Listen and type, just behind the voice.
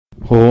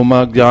Om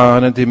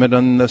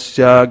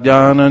Ajnanatimirandasya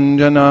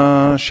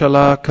Jnananjana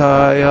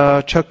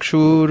Shalakaya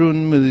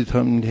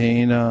Chakshurunmilitam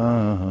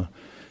Dhena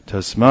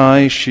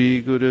Tasmai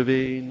Shri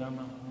Gurave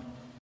Namah.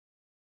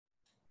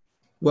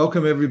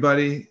 Welcome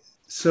everybody.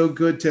 So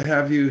good to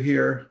have you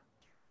here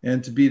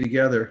and to be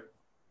together.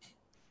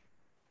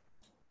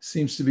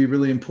 Seems to be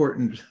really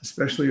important,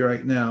 especially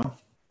right now.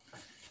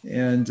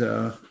 And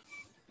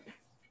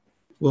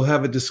we'll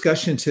have a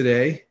discussion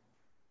today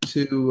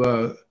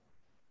to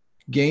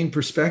gain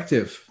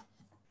perspective,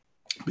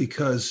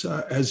 because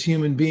as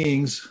human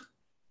beings,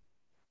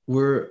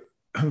 we're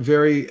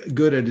very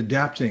good at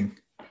adapting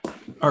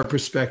our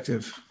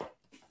perspective.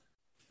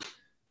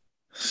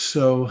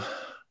 So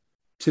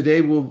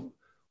today we'll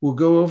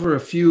go over a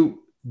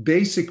few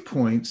basic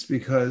points,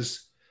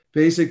 because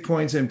basic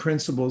points and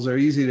principles are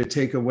easy to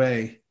take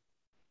away.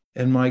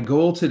 And my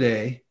goal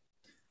today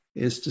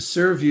is to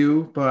serve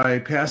you by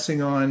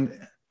passing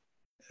on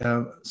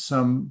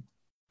some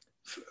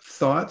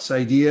thoughts,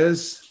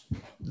 ideas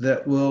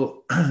that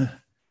will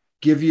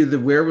give you the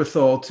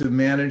wherewithal to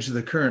manage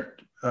the current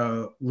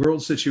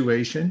world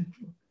situation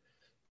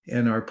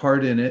and our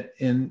part in it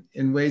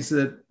in ways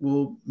that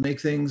will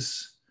make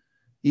things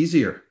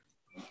easier.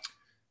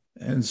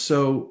 And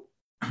so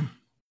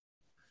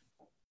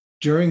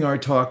during our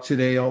talk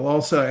today, I'll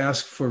also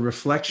ask for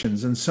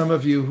reflections. And some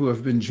of you who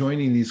have been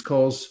joining these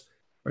calls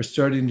are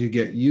starting to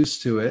get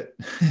used to it.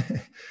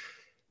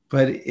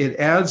 But it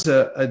adds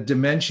a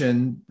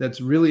dimension that's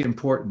really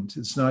important.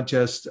 It's not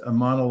just a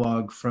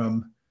monologue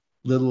from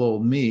little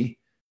old me,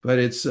 but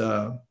it's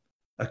a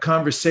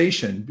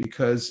conversation,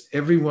 because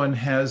everyone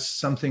has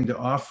something to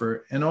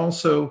offer. And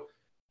also,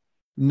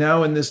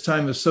 now in this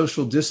time of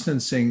social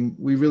distancing,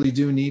 we really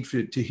do need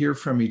to hear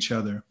from each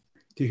other,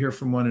 to hear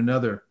from one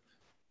another.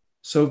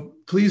 So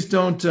please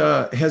don't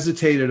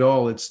hesitate at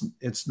all.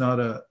 It's not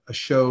a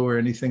show or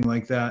anything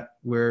like that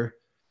where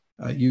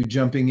you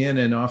jumping in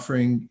and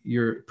offering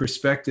your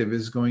perspective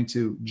is going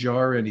to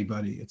jar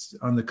anybody. It's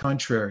on the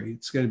contrary,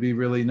 it's going to be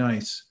really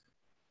nice.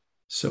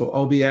 So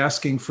I'll be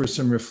asking for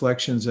some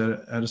reflections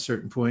at a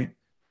certain point.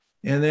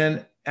 And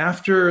then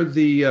after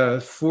the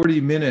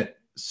 40-minute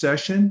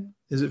session,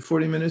 is it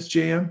 40 minutes,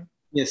 JM?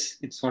 Yes,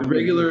 it's 40 minutes.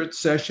 The regular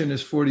session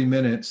is 40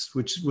 minutes,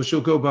 which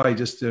will go by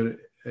just in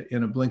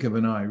a blink of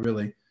an eye,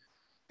 really.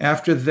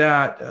 After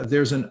that,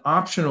 there's an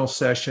optional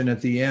session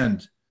at the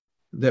end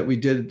that we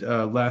did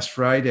last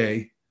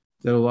Friday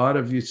that a lot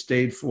of you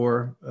stayed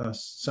for,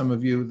 some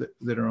of you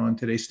that are on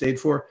today stayed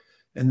for,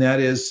 and that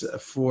is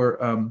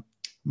for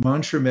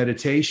mantra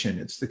meditation.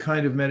 It's the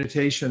kind of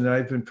meditation that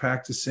I've been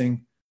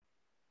practicing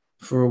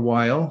for a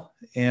while,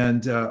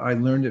 and I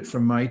learned it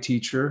from my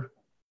teacher,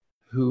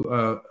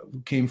 who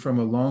came from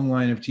a long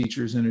line of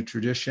teachers in a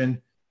tradition,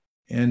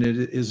 and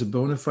it is a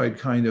bona fide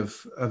kind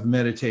of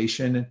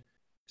meditation. And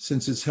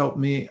since it's helped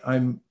me,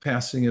 I'm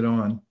passing it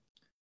on.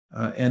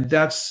 And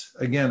that's,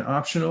 again,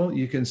 optional.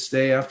 You can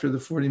stay after the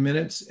 40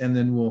 minutes, and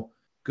then we'll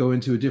go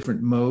into a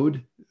different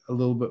mode, a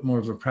little bit more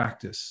of a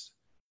practice.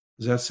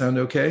 Does that sound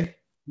okay?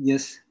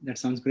 Yes, that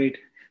sounds great.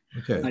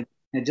 Okay.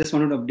 I just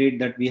wanted to update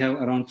that we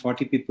have around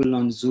 40 people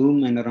on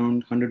Zoom and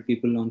around 100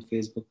 people on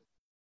Facebook.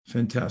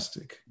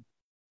 Fantastic.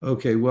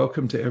 Okay,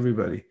 welcome to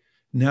everybody.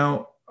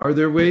 Now, are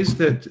there ways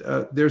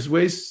that, there's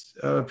ways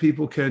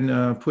people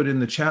can put in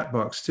the chat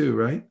box too,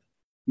 right?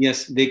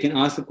 Yes, they can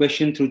ask the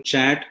question through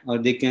chat, or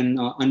they can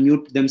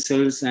unmute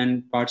themselves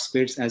and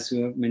participate, as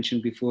you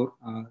mentioned before.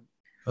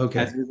 Okay.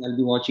 As well, I'll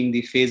be watching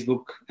the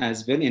Facebook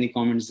as well. Any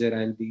comments there,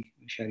 I'll be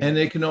sharing. And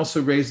they can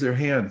also raise their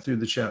hand through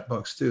the chat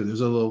box too.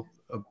 There's a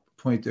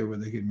point there where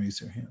they can raise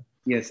their hand.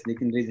 Yes, they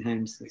can raise their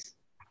hands. Yes.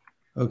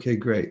 Okay,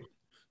 great.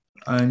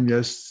 I'm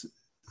just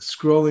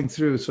scrolling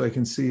through so I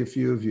can see a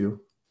few of you.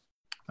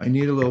 I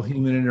need a little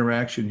human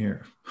interaction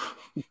here.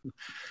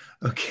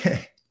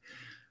 Okay.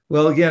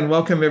 Well, again,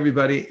 welcome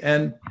everybody.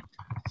 And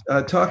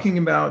talking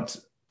about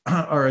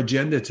our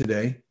agenda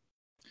today,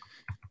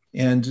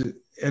 and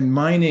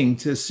mining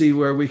to see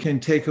where we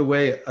can take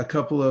away a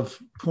couple of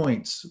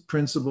points,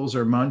 principles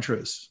or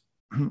mantras.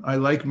 I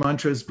like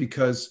mantras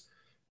because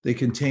they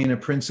contain a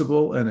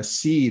principle and a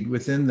seed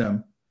within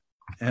them,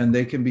 and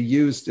they can be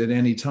used at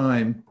any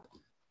time.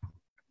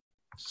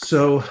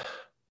 So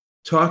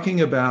talking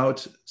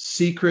about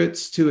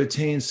secrets to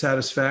attain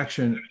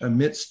satisfaction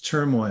amidst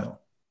turmoil.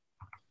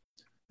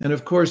 And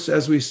of course,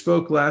 as we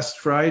spoke last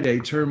Friday,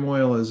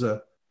 turmoil is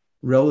a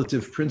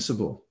relative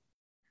principle.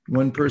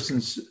 One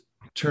person's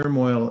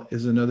turmoil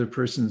is another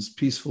person's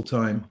peaceful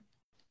time.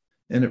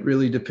 And it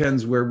really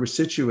depends where we're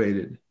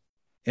situated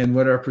and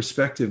what our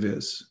perspective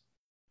is.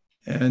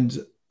 And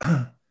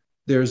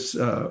there's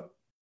a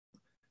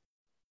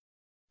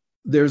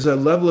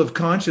level of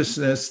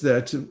consciousness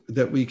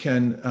that we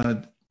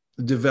can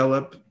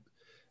develop,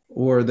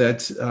 or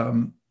that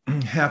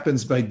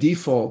happens by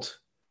default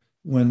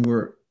when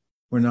we're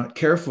not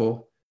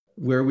careful,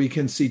 where we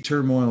can see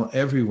turmoil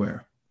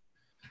everywhere.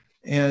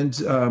 And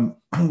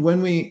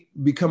when we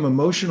become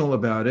emotional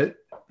about it,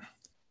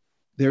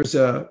 there's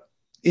a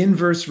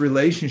inverse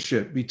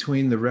relationship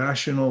between the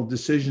rational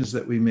decisions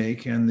that we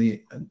make and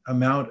the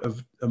amount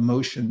of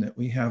emotion that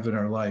we have in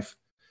our life.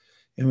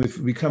 And if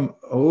we become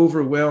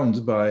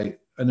overwhelmed by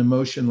an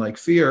emotion like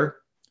fear,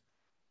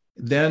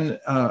 then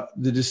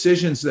the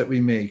decisions that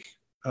we make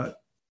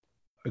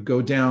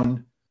go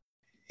down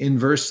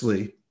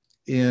inversely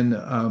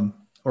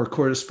or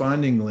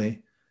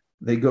correspondingly,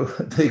 they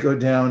go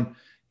down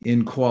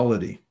in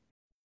quality.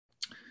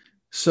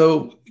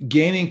 So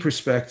gaining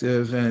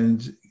perspective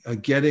and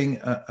getting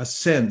a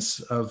sense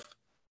of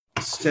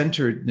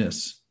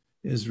centeredness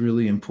is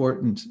really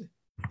important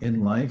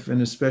in life,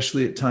 and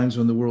especially at times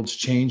when the world's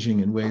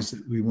changing in ways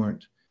that we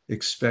weren't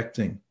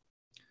expecting.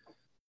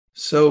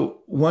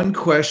 So one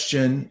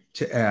question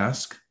to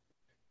ask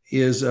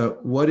is,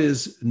 what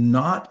is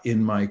not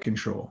in my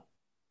control?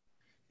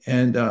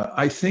 And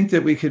I think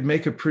that we could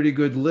make a pretty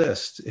good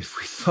list if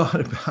we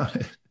thought about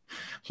it,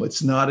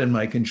 what's not in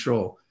my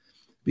control.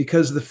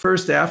 Because the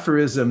first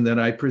aphorism that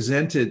I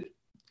presented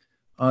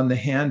on the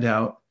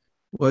handout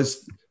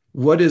was,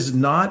 what is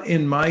not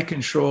in my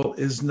control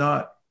is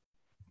not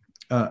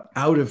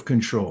out of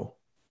control.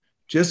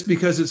 Just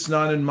because it's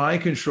not in my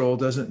control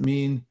doesn't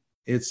mean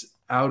it's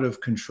out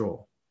of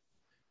control.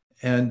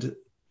 And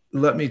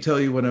let me tell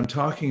you what I'm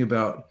talking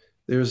about.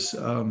 There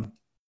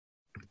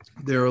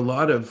are a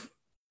lot of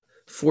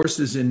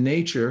forces in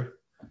nature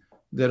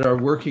that are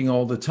working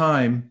all the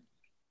time,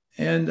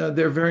 and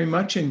they're very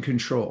much in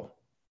control.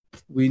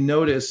 We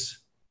notice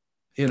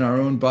in our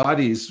own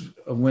bodies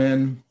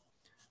when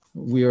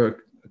we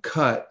are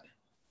cut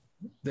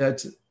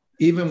that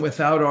even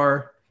without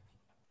our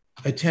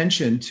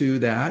attention to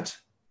that,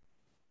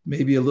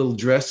 maybe a little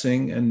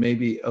dressing and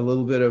maybe a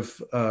little bit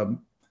of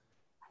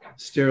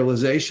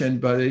sterilization,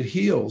 but it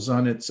heals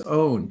on its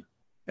own.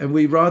 And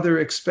we rather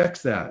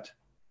expect that.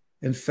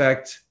 In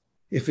fact,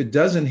 if it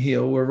doesn't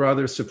heal, we're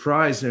rather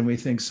surprised and we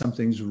think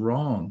something's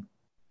wrong.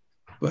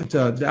 But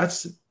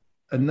that's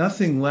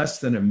nothing less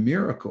than a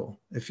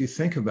miracle, if you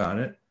think about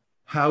it,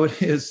 how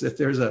it is that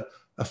there's a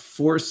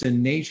force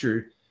in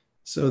nature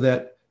so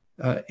that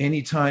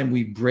anytime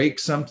we break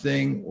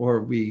something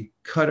or we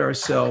cut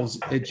ourselves,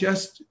 it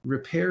just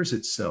repairs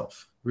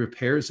itself.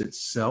 Repairs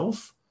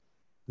itself?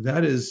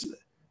 That is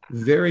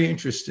very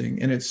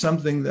interesting. And it's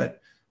something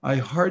that I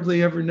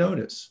hardly ever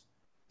notice.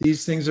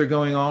 These things are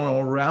going on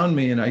all around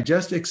me and I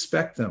just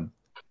expect them.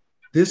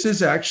 This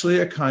is actually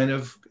a kind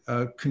of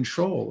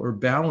control or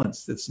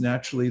balance that's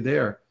naturally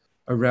there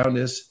around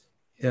us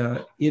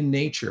in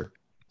nature.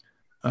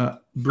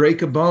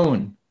 Break a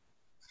bone,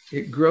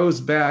 it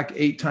grows back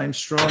 8 times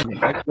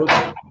stronger.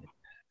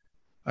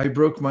 I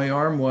broke my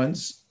arm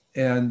once,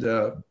 and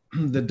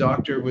the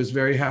doctor was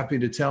very happy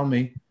to tell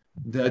me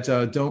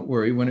that don't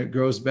worry, when it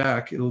grows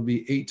back, it'll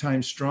be 8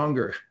 times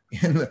stronger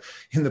in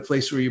the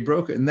place where you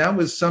broke it. And that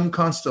was some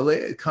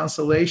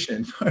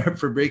consolation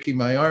for breaking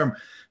my arm.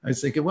 I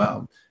was thinking,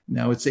 wow,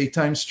 now it's 8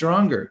 times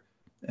stronger.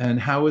 And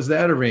how was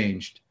that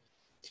arranged?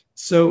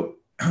 So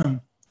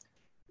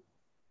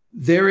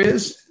there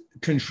is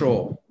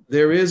control.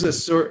 There is a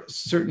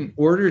certain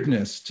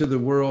orderedness to the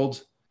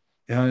world.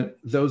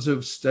 Those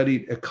who've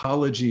studied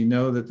ecology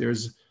know that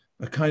there's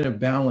a kind of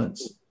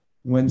balance.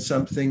 When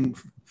something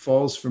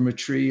falls from a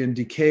tree and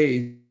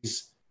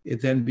decays,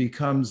 it then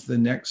becomes the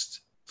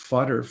next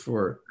fodder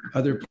for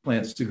other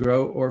plants to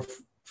grow or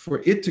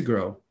for it to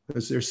grow,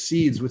 because there's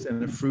seeds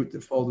within a fruit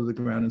that fall to the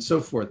ground and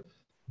so forth.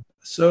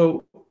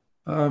 So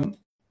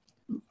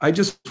I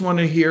just want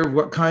to hear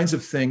what kinds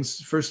of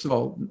things, first of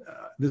all,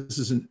 this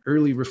is an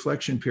early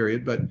reflection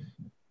period, but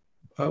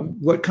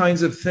what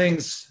kinds of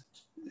things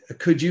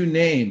could you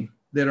name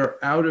that are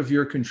out of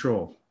your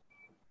control?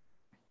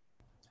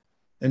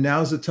 And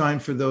now's the time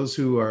for those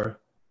who are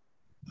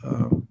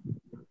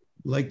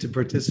like to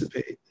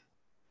participate,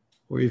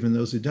 or even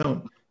those who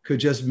don't, could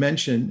just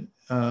mention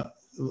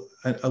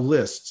a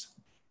list.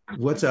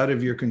 What's out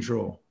of your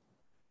control?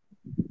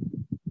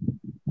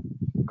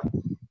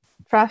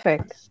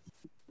 Traffic.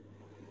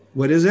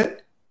 What is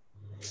it?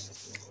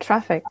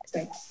 Traffic.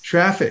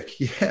 Traffic,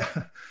 yeah.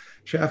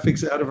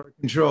 Traffic's out of our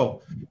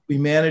control. We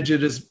manage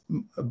it as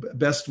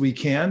best we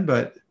can,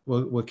 but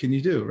what can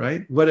you do,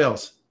 right? What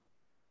else?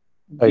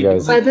 Hey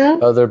guys,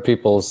 other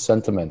people's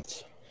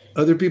sentiments.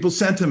 Other people's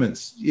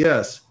sentiments,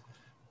 yes.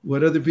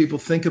 What other people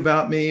think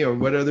about me, or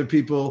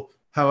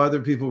how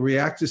other people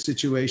react to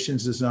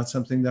situations is not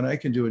something that I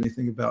can do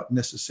anything about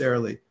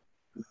necessarily.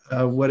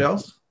 What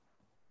else?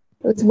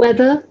 It's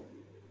weather.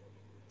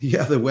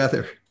 Yeah, the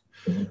weather.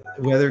 The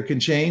weather can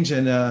change,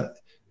 and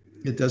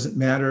it doesn't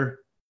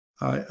matter.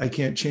 I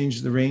can't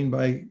change the rain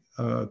by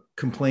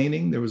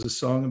complaining. There was a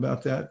song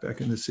about that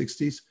back in the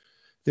 60s.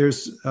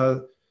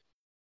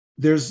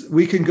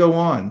 We can go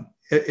on.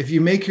 If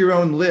you make your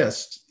own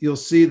list, you'll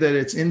see that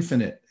it's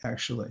infinite,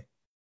 actually.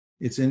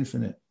 It's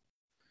infinite.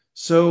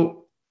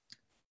 So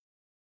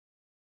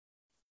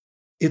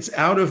it's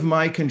out of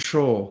my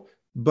control.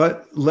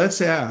 But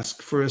let's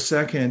ask for a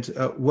second,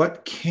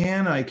 what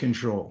can I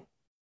control?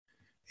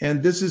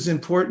 And this is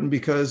important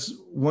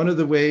because one of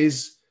the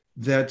ways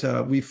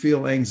that we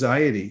feel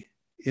anxiety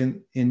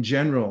in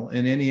general,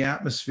 in any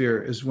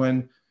atmosphere, is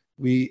when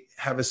we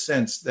have a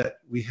sense that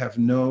we have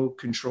no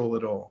control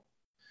at all.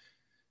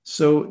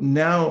 So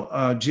now,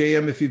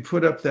 JM, if you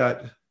put up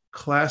that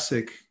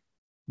classic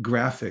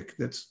graphic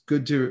that's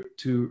good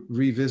to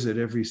revisit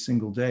every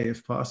single day,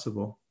 if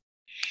possible,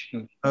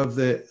 of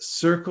the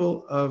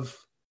circle of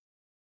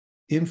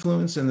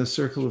influence and the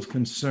circle of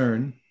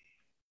concern,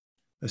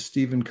 a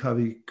Stephen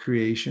Covey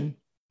creation.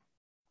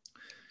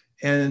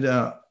 And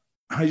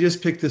I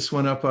just picked this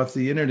one up off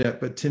the internet,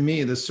 but to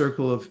me, the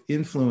circle of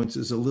influence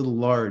is a little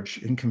large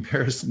in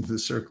comparison to the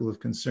circle of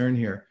concern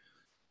here.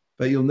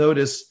 But you'll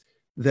notice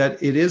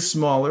that it is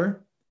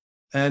smaller.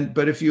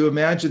 But if you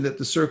imagine that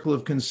the circle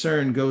of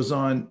concern goes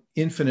on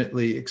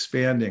infinitely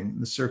expanding,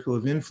 the circle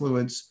of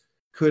influence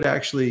could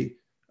actually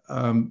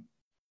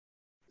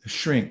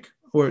shrink,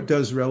 or it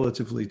does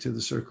relatively to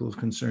the circle of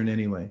concern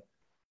anyway.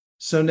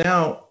 So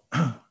now,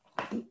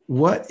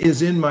 what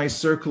is in my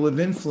circle of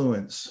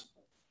influence?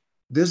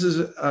 This is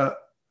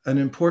an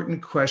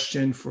important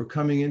question for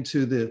coming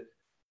into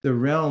the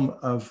realm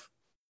of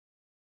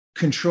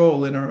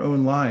control in our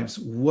own lives.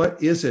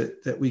 What is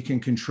it that we can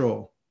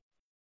control?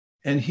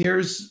 And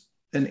here's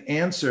an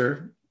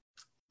answer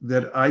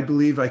that I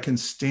believe I can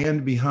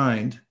stand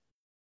behind.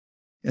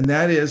 And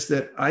that is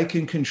that I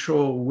can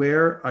control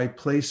where I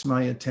place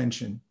my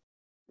attention.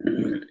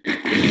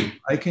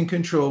 I can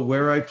control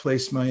where I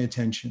place my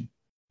attention.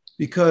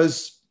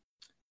 Because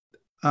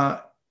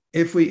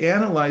if we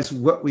analyze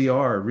what we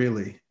are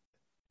really,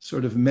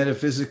 sort of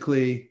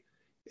metaphysically,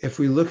 if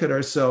we look at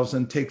ourselves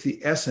and take the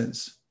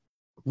essence,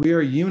 we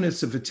are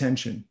units of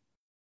attention.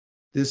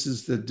 This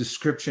is the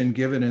description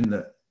given in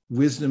the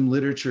wisdom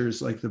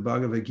literatures like the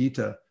Bhagavad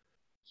Gita,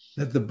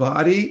 that the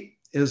body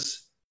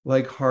is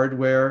like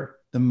hardware,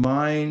 the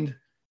mind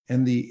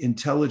and the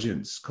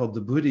intelligence called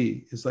the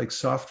buddhi is like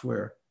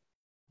software,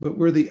 but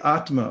we're the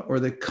Atma, or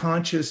the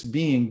conscious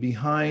being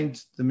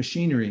behind the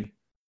machinery,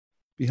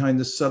 behind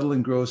the subtle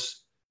and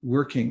gross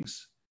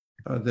workings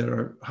that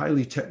are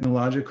highly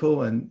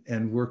technological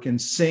and work in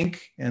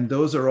sync. And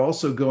those are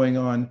also going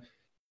on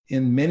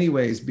in many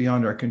ways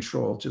beyond our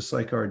control, just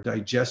like our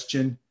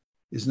digestion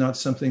is not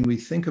something we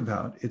think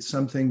about. It's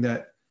something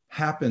that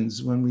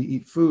happens when we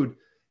eat food,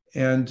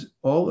 and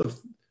all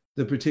of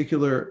the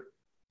particular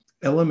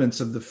elements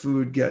of the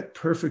food get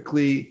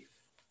perfectly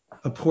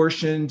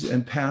apportioned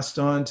and passed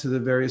on to the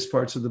various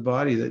parts of the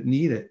body that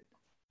need it.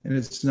 And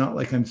it's not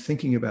like I'm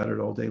thinking about it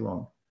all day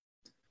long.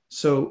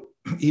 So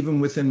even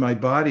within my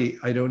body,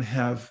 I don't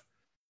have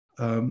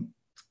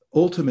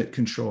ultimate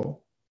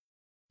control.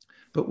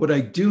 But what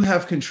I do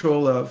have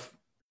control of,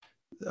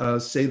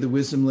 say the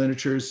wisdom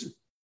literatures,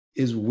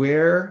 is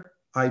where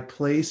I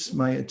place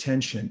my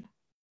attention.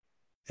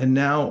 And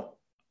now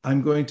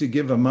I'm going to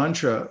give a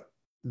mantra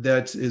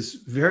that is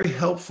very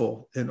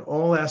helpful in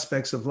all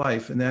aspects of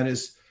life. And that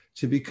is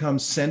to become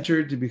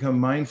centered, to become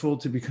mindful,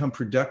 to become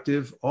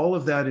productive, all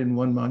of that in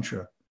one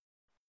mantra.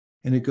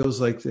 And it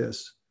goes like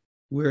this: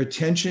 where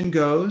attention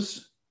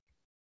goes,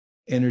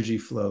 energy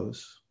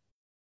flows.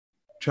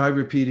 Try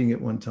repeating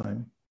it one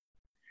time.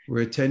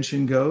 Where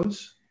attention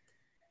goes,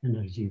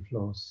 energy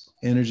flows.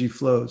 Energy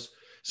flows.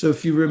 So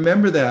if you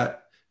remember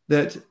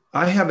that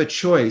I have a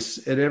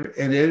choice at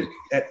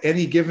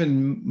any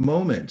given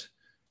moment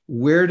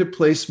where to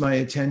place my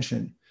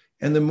attention.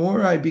 And the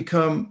more I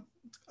become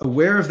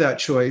aware of that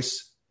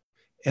choice,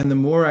 and the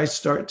more I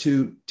start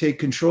to take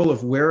control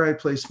of where I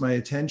place my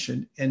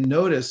attention, and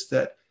notice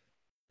that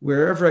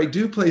wherever I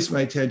do place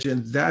my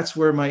attention, that's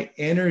where my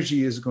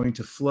energy is going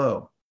to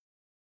flow.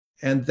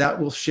 And that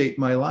will shape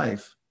my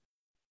life.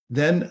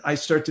 Then I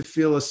start to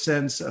feel a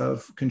sense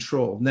of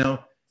control.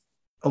 Now,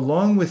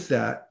 along with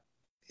that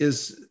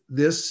is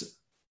this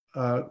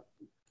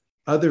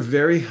other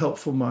very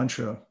helpful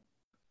mantra,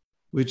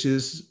 which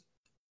is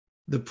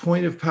the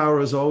point of power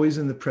is always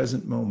in the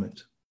present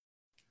moment.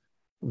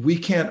 We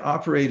can't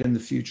operate in the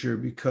future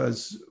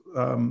because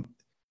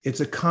it's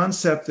a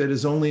concept that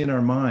is only in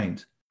our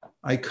mind.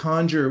 I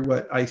conjure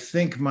what I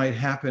think might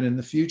happen in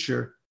the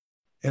future,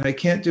 and I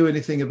can't do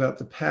anything about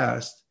the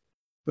past,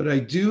 but I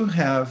do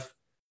have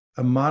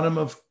a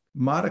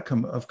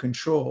modicum of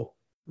control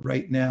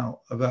right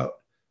now about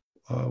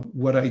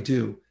what I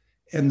do.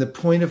 And the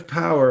point of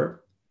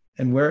power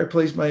and where I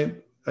place my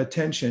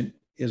attention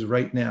is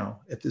right now,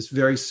 at this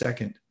very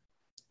second.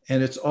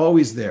 And it's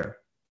always there.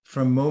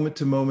 From moment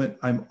to moment,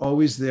 I'm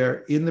always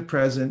there in the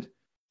present.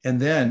 And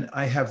then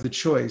I have the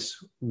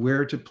choice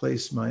where to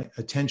place my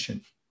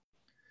attention.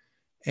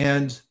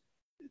 And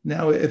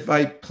now if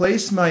I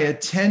place my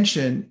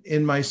attention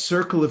in my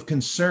circle of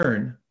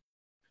concern,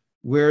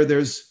 where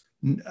there's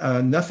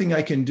nothing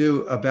I can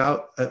do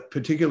about a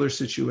particular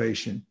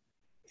situation.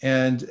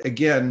 And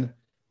again,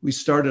 we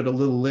started a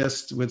little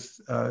list with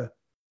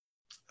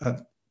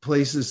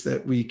places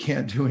that we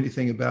can't do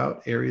anything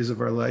about, areas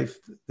of our life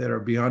that are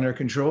beyond our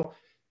control.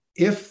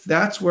 If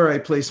that's where I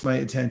place my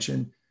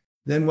attention,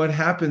 then what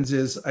happens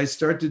is I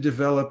start to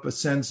develop a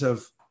sense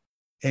of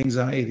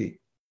anxiety.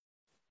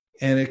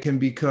 And it can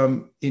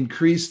become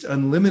increased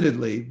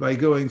unlimitedly by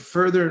going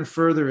further and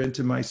further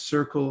into my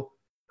circle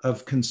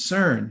of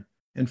concern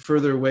and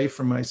further away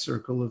from my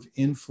circle of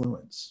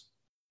influence.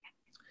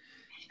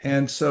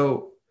 And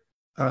so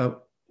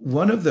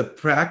one of the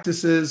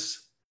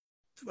practices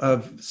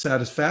of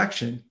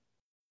satisfaction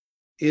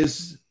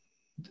is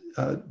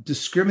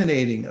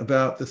discriminating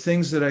about the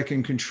things that I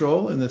can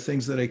control and the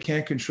things that I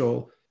can't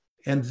control,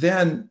 and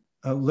then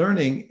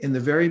learning in the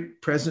very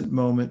present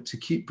moment to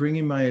keep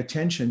bringing my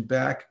attention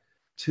back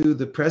to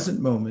the present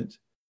moment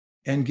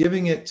and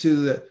giving it to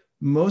the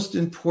most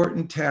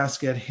important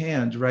task at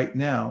hand right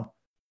now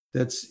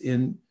that's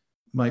in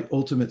my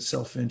ultimate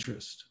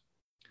self-interest.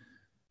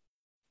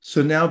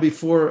 So now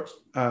before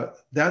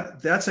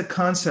that's a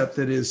concept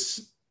that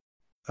is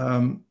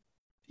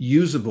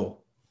usable.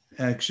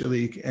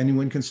 Actually,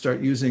 anyone can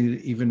start using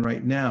it even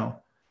right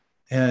now.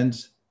 And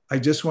I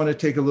just want to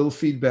take a little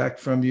feedback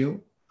from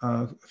you,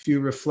 a few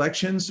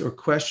reflections or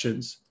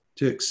questions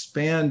to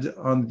expand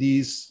on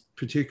these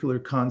particular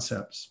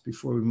concepts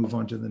before we move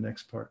on to the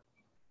next part.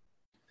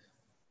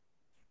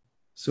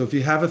 So if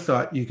you have a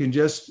thought, you can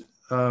just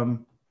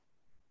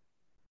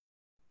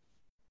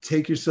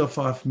take yourself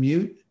off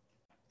mute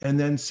and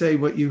then say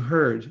what you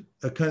heard.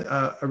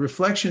 A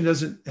reflection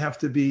doesn't have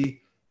to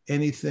be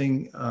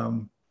anything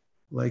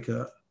like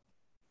an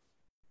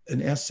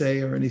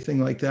essay or anything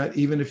like that.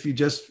 Even if you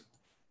just,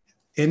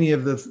 any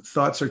of the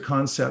thoughts or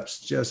concepts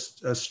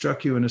just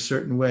struck you in a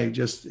certain way,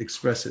 just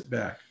express it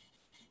back.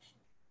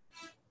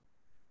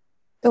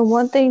 The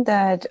one thing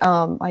that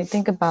I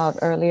think about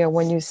earlier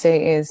when you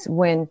say is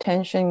when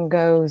tension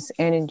goes,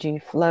 energy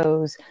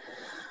flows.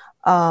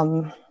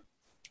 I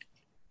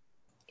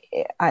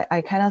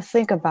kind of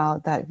think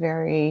about that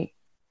very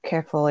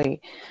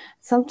carefully.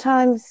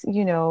 Sometimes,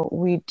 you know,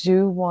 we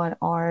do want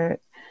our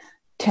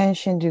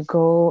tension to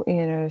go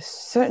in a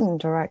certain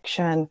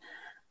direction,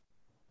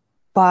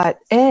 but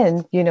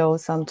you know,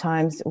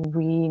 sometimes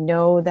we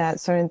know that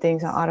certain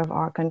things are out of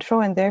our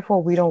control, and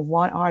therefore we don't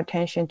want our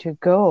attention to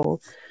go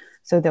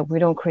so that we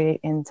don't create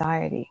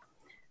anxiety.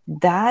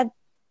 That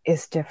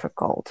is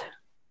difficult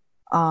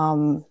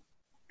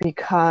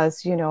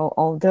because, you know,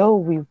 although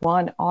we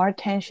want our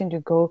attention to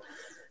go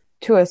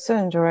to a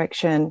certain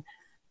direction,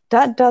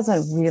 that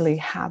doesn't really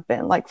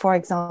happen. Like, for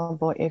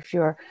example, if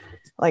you're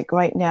like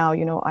right now,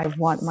 you know, I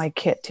want my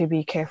kid to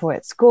be careful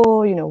at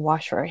school, you know,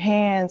 wash her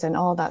hands and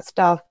all that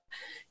stuff.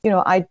 You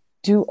know, I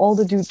do all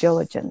the due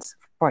diligence,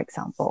 for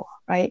example,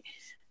 right?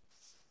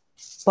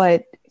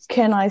 But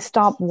can I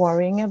stop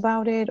worrying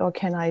about it, or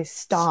can I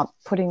stop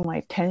putting my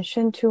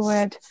attention to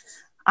it?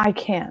 I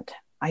can't.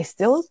 I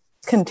still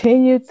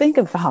continue to think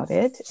about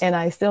it, and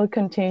I still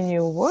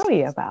continue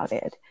worry about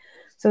it.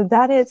 So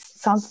that is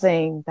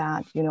something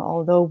that, you know,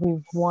 although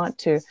we want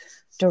to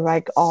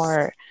direct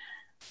our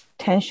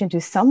attention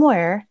to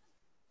somewhere,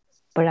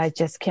 but I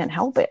just can't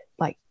help it.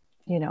 Like,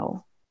 you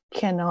know,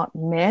 cannot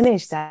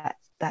manage that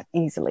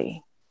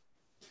easily.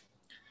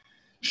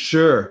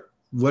 Sure.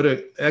 What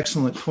an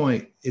excellent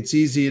point. It's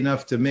easy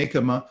enough to make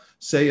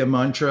say a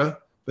mantra,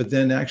 but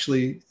then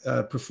actually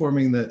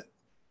performing the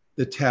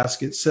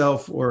task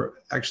itself, or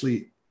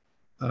actually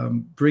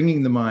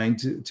bringing the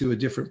mind to a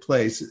different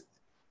place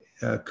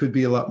could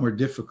be a lot more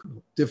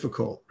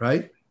difficult,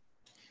 right?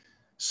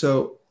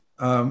 So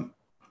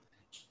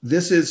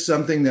this is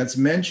something that's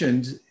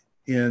mentioned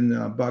in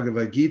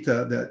Bhagavad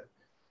Gita, that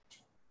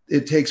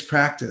it takes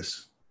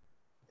practice.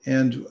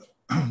 And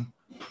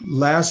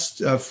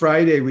last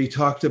Friday, we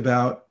talked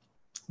about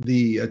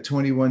the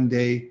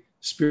 21-day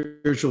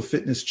spiritual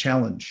fitness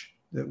challenge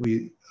that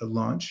we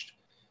launched.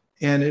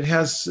 And it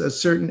has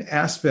certain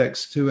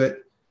aspects to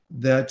it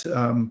that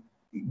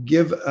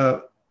give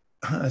a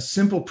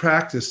simple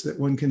practice that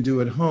one can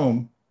do at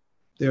home.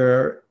 There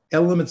are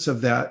elements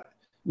of that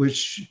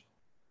which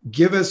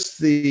give us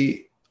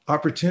the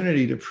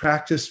opportunity to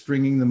practice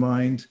bringing the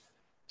mind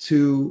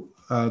to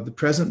the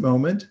present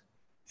moment,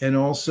 and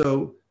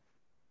also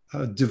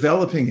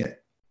developing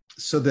it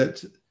so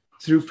that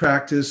through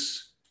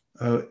practice,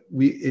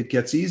 it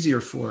gets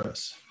easier for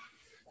us.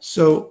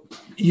 So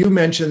you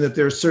mentioned that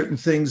there are certain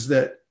things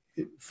that,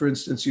 for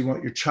instance, you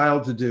want your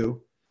child to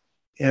do.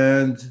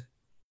 And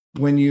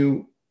when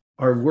you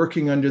are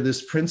working under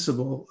this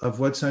principle of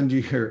what's under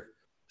your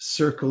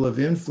circle of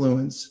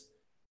influence,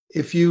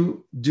 if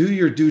you do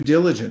your due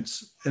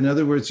diligence, in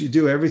other words, you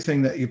do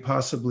everything that you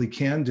possibly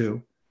can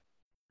do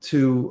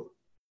to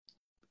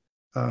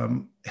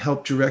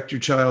help direct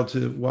your child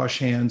to wash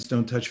hands,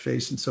 don't touch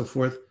face, and so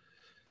forth,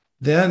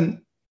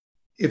 then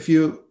if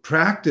you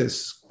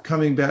practice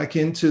coming back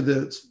into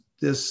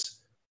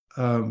this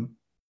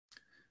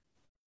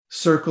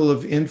circle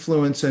of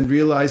influence and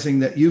realizing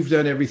that you've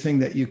done everything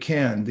that you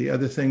can, the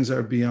other things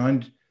are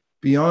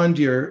beyond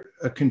your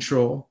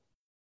control,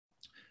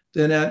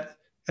 then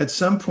at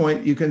some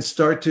point you can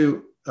start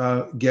to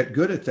get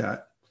good at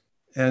that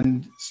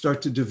and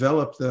start to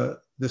develop the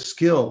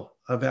skill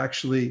of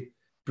actually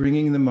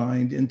bringing the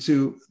mind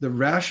into the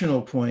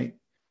rational point,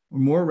 or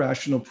more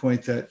rational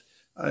point, that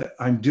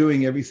I'm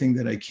doing everything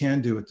that I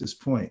can do at this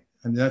point.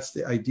 And that's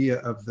the idea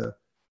of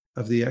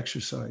the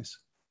exercise.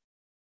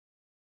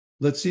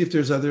 let's see if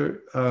there's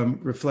other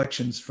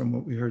reflections from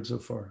what we heard so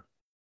far.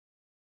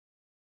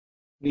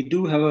 We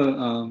do have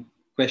a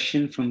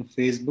question from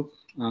Facebook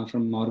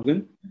from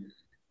Morgan.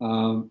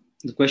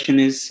 The question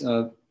is,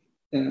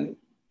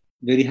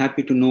 very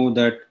happy to know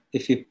that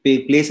if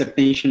we place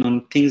attention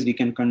on things we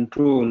can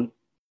control,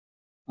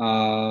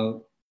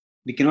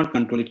 we cannot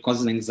control, it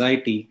causes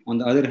anxiety. On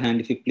the other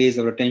hand, if we place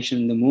our attention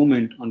in the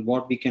moment on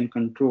what we can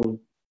control,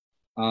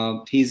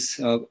 he's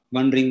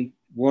wondering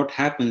what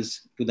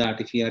happens to that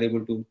if we are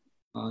able to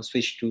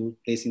switch to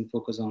placing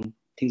focus on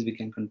things we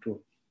can control.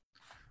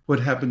 What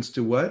happens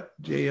to what,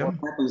 JM?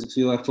 What happens if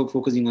you are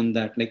focusing on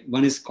that? Like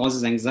one is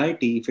causes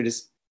anxiety if it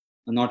is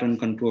not in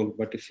control,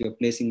 but if you're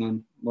placing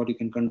on what you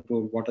can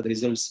control, what are the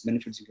results,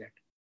 benefits you get?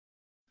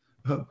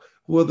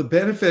 Well, the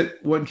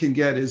benefit one can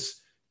get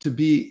is to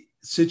be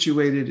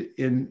situated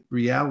in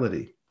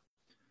reality.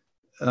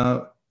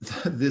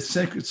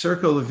 The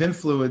circle of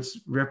influence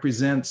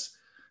represents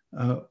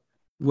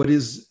what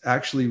is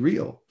actually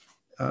real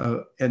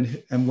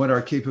and what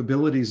our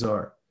capabilities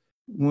are.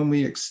 When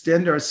we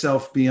extend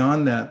ourselves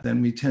beyond that,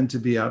 then we tend to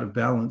be out of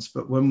balance.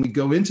 But when we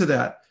go into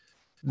that,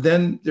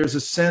 then there's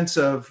a sense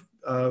of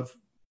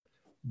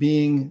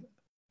being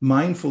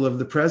mindful of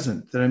the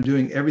present, that I'm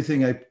doing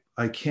everything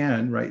I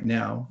can right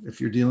now,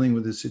 if you're dealing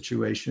with a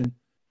situation,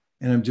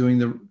 and I'm doing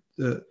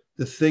the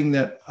thing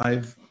that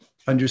I've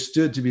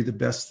understood to be the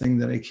best thing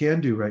that I can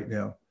do right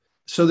now.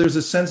 So there's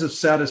a sense of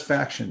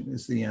satisfaction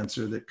is the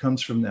answer that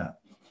comes from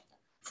that,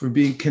 for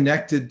being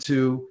connected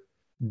to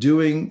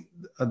doing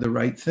the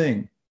right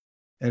thing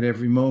at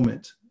every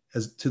moment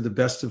as to the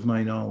best of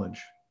my knowledge.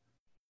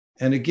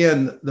 And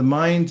again, the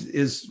mind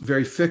is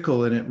very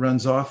fickle and it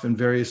runs off in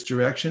various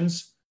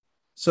directions.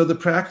 So the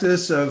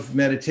practice of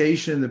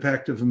meditation, the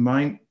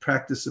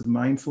practice of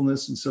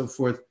mindfulness and so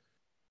forth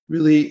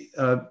really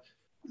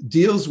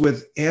deals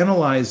with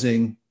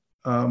analyzing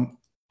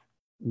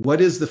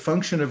what is the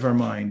function of our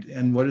mind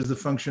and what is the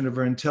function of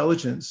our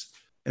intelligence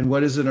and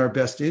what is in our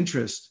best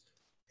interest,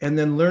 and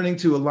then learning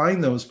to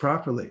align those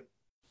properly.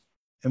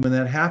 And when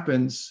that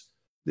happens,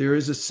 there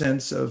is a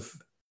sense of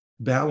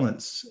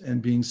balance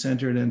and being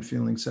centered and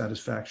feeling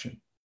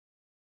satisfaction.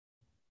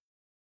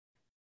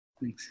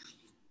 Thanks.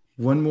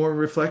 One more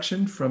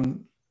reflection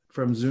from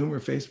Zoom or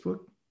Facebook?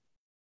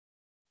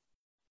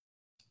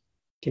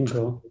 Can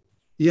go.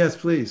 Yes,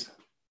 please.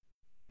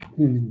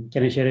 Can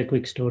I share a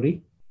quick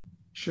story?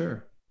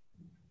 Sure.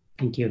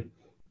 Thank you.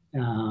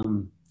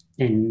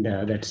 And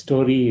that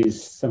story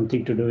is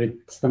something to do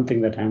with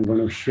something that I'm going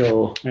to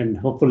show, and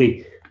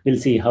hopefully we'll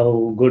see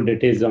how good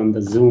it is on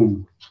the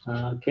Zoom.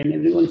 Can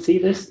everyone see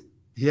this?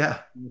 Yeah.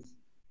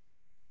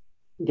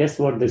 Guess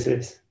what this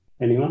is?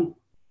 Anyone?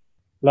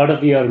 A lot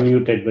of you are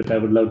muted, but I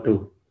would love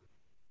to.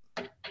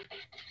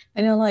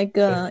 I know, like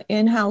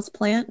in-house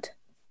plant,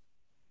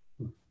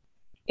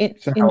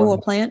 indoor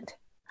plant.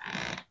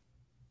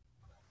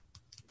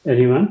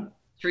 Anyone?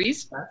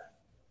 Trees?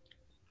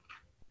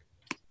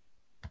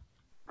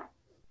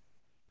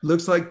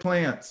 Looks like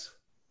plants.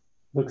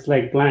 Looks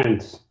like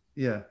plants.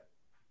 Yeah.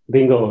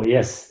 Bingo,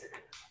 yes.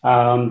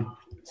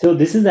 So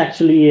this is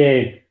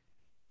actually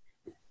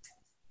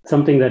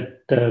something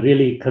that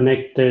really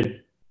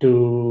connected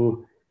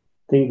to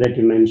thing that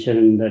you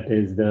mentioned, that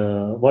is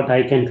what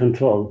I can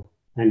control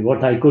and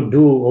what I could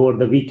do over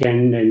the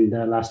weekend and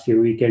the last few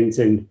weekends,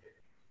 and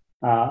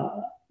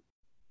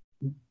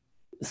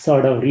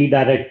sort of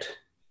redirect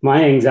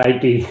my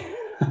anxiety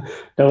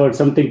towards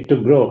something to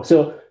grow.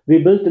 So we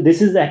built,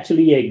 this is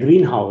actually a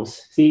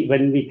greenhouse. See,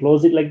 when we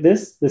close it like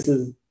this, this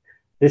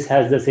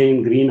has the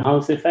same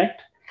greenhouse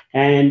effect.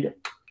 And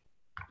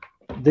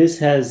this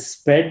has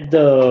spread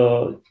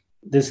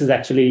this is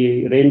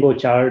actually rainbow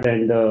chard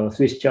and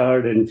Swiss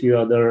chard and a few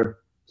other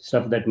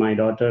stuff that my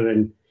daughter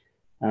and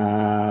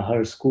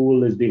her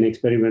school has been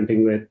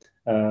experimenting with.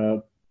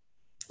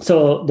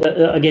 So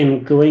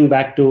again, going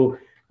back to,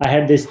 I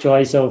had this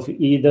choice of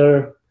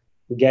either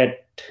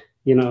get,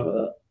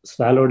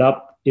 swallowed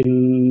up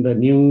in the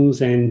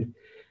news and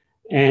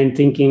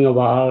thinking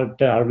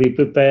about, are we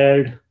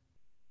prepared?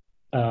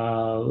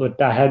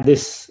 But I had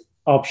this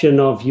option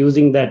of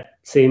using that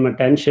same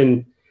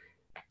attention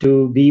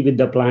to be with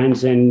the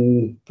plants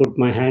and put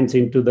my hands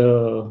into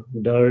the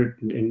dirt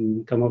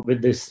and come up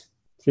with this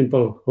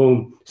simple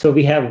home. So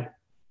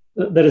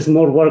there is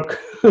more work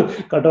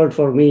cut out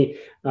for me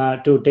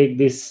to take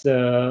the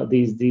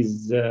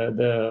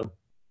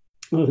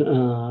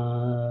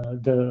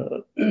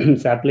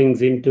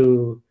saplings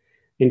into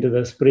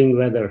the spring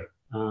weather.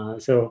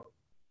 So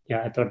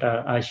yeah, I thought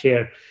I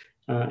share.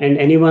 And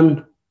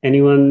anyone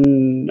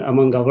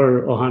among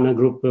our Ohana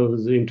group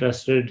who's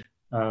interested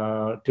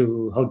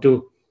to how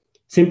to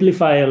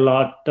simplify a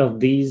lot of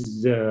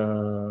these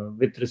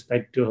with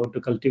respect to how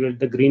to cultivate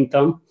the green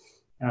thumb,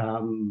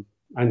 I'm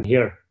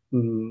here.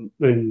 And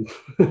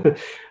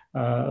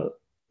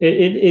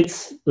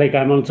it's like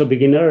I'm also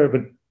beginner,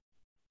 but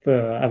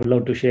I would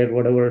love to share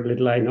whatever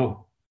little I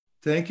know.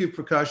 Thank you,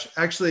 Prakash.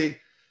 Actually,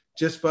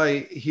 just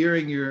by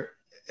hearing your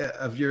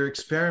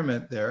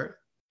experiment there,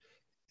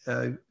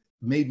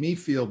 made me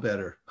feel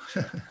better.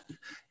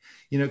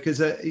 because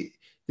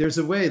there's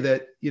a way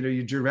that,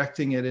 you're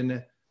directing it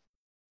in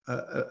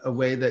a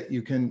way that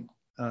you can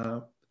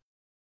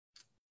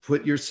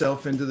put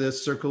yourself into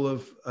this circle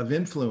of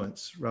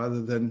influence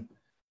rather than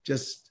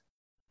just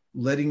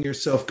letting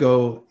yourself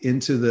go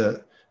into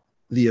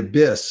the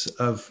abyss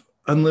of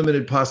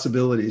unlimited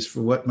possibilities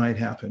for what might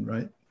happen,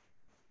 right?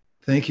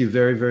 Thank you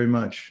very, very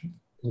much.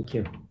 Thank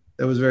you.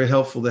 That was very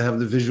helpful to have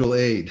the visual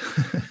aid.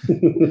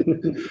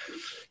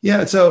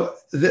 Yeah, so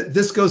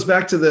this goes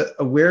back to the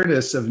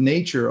awareness of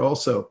nature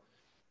also.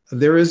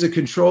 There is a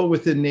control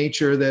within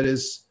nature that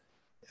is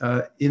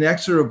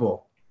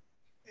inexorable,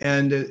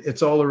 and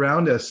it's all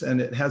around us,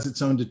 and it has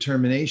its own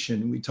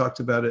determination. We talked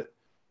about it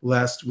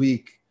last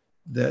week,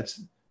 that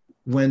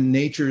when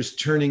nature is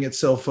turning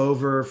itself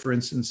over, for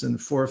instance, in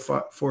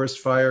forest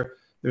fire,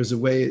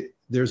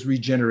 there's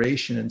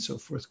regeneration and so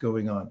forth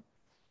going on.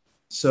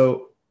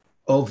 So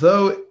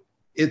although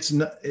it's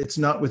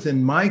not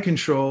within my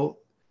control,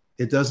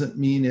 it doesn't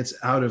mean it's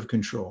out of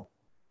control.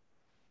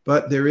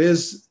 But there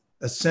is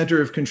a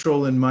center of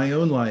control in my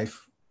own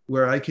life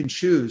where I can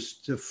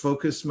choose to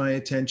focus my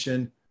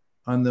attention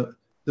on the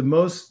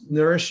most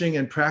nourishing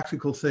and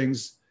practical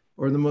things,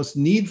 or the most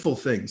needful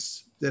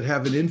things that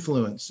have an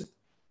influence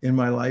in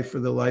my life or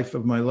the life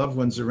of my loved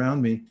ones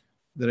around me,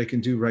 that I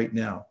can do right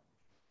now.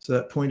 So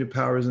that point of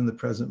power is in the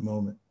present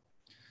moment.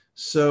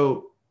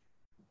 So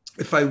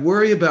if I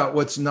worry about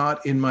what's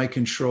not in my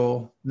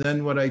control,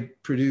 then what I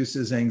produce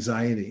is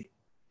anxiety.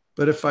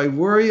 But if I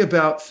worry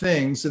about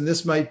things, and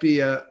this might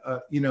be a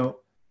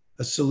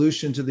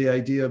solution to the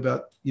idea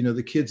about,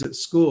 the kids at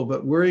school,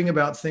 but worrying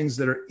about things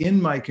that are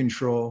in my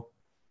control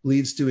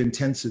leads to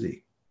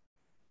intensity.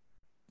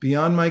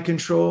 Beyond my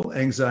control,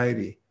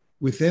 anxiety.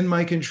 Within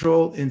my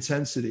control,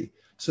 intensity.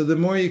 So the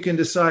more you can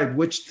decide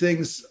which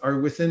things are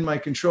within my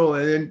control,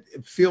 and then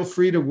feel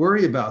free to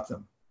worry about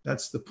them.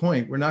 That's the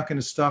point. We're not going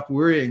to stop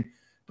worrying.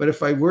 But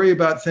if I worry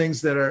about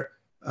things that are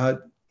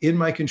in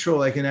my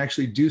control, I can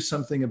actually do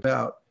something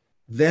about,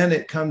 then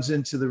it comes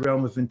into the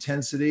realm of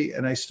intensity,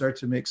 and I start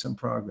to make some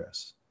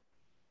progress.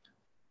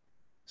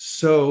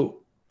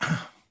 So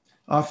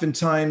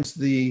oftentimes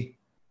the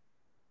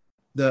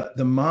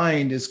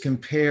mind is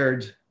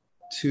compared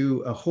to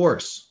a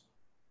horse.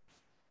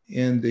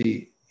 In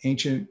the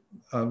ancient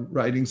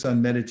writings on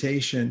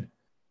meditation,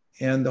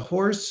 and the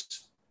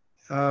horse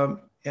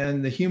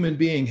and the human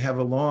being have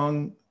a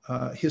long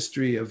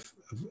history of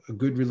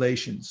good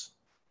relations,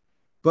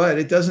 but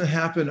it doesn't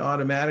happen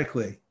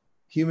automatically.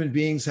 Human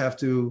beings have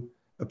to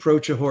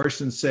approach a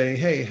horse and say,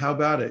 hey, how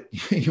about it?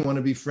 You want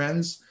to be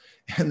friends?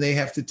 And they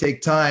have to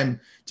take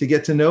time to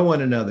get to know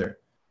one another.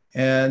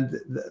 And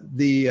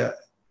the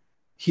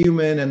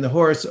human and the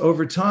horse,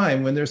 over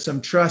time, when there's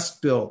some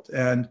trust built,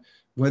 and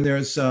when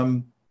there's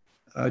some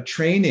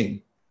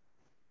training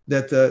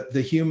that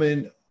the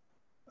human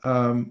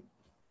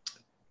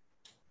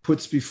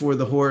puts before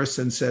the horse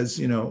and says,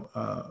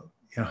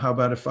 how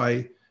about if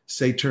I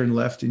say turn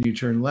left and you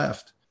turn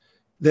left?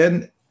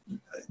 Then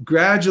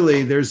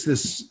gradually there's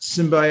this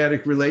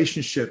symbiotic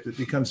relationship that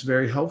becomes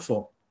very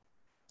helpful.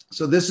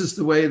 So this is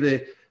the way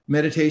the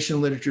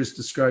meditation literatures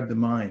describe the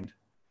mind.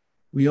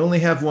 We only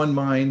have one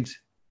mind.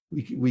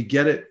 We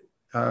get it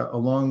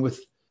along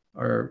with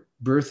our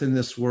birth in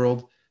this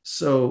world.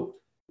 So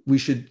we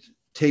should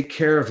take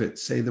care of it,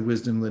 say the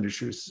wisdom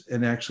literatures,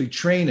 and actually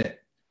train it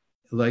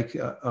like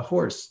a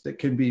horse that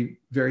can be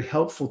very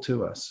helpful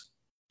to us.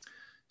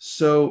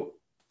 So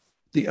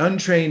the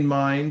untrained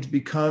mind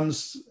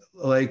becomes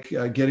like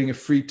getting a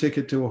free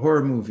ticket to a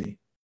horror movie.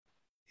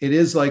 It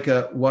is like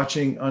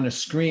watching on a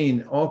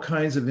screen all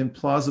kinds of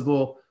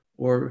implausible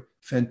or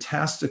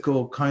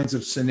fantastical kinds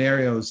of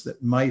scenarios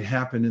that might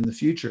happen in the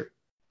future.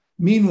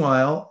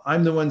 Meanwhile,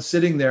 I'm the one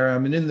sitting there,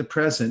 I'm in the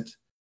present,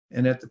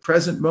 and at the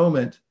present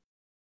moment,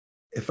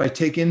 if I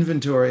take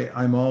inventory,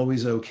 I'm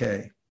always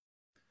okay.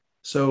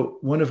 So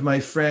one of my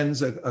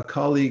friends, a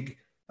colleague,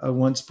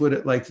 once put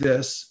it like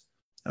this: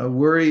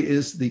 worry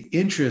is the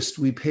interest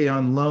we pay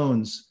on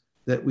loans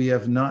that we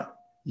have not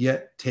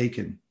yet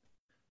taken.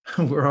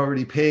 We're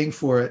already paying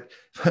for it,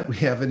 but we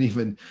haven't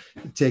even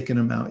taken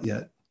them out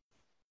yet.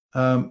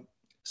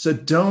 So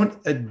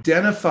don't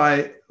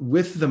identify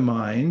with the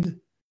mind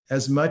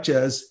as much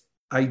as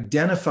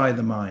identify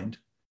the mind.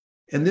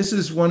 And this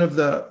is one of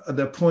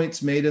the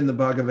points made in the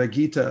Bhagavad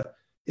Gita,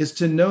 is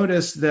to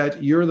notice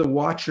that you're the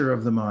watcher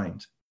of the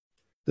mind.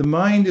 The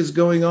mind is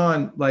going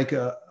on like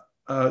a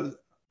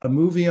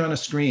movie on a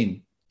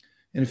screen.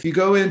 And if you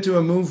go into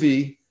a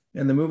movie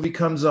and the movie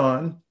comes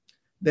on,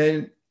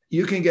 then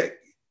you can get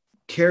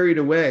carried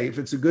away, if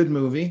it's a good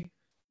movie,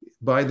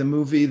 by the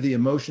movie, the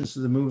emotions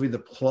of the movie, the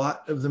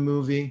plot of the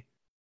movie,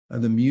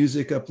 the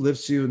music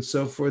uplifts you and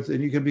so forth.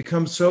 And you can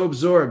become so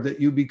absorbed that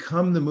you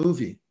become the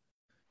movie.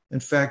 In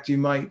fact, you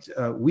might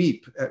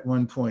weep at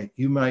one point.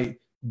 You might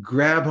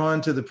grab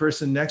onto the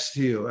person next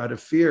to you out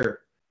of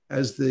fear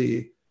as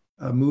the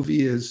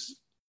movie is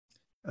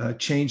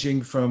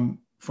changing from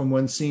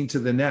one scene to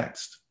the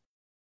next.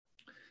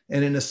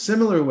 And in a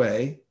similar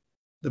way,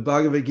 the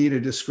Bhagavad Gita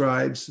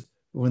describes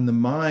when the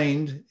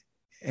mind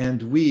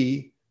and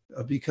we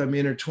become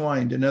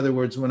intertwined. In other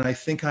words, when I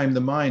think I'm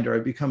the mind, or I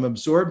become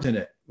absorbed in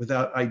it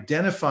without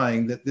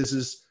identifying that this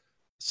is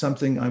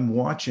something I'm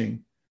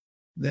watching,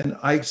 then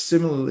I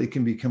similarly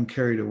can become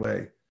carried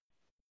away.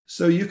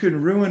 So you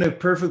can ruin a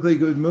perfectly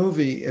good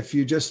movie if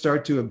you just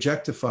start to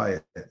objectify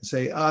it and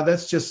say,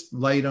 that's just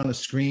light on a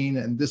screen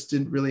and this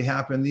didn't really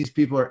happen. These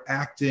people are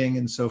acting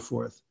and so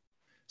forth.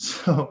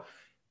 So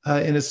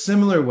in a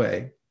similar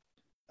way,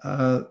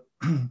 the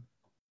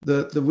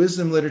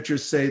wisdom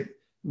literatures say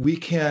we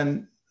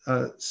can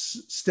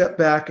step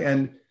back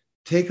and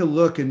take a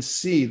look and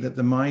see that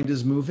the mind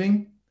is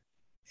moving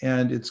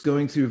and it's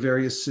going through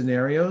various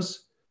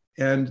scenarios,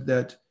 and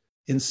that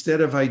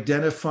instead of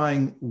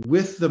identifying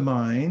with the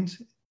mind,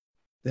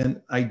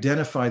 then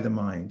identify the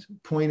mind,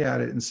 point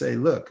at it and say,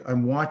 look,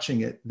 I'm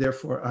watching it,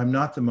 therefore I'm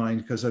not the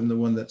mind because I'm the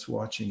one that's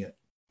watching it.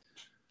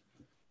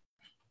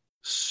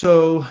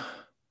 So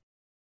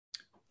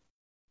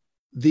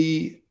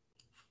the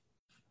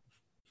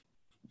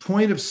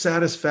point of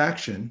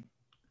satisfaction,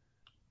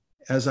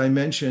 as I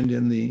mentioned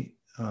in the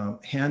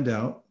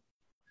handout,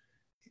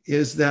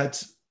 is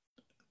that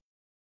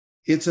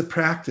it's a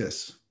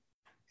practice.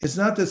 It's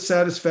not that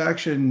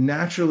satisfaction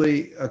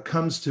naturally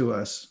comes to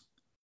us.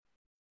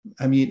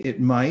 I mean, it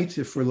might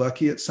if we're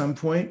lucky at some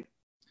point,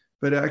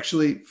 but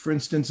actually, for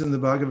instance, in the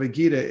Bhagavad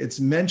Gita, it's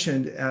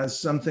mentioned as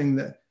something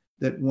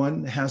that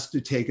one has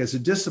to take as a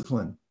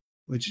discipline,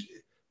 which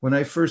when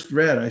I first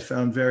read, I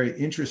found very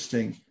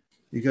interesting,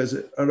 because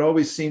it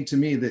always seemed to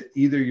me that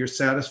either you're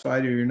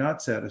satisfied or you're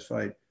not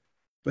satisfied.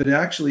 But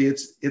actually,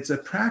 it's a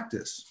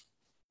practice,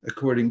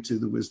 according to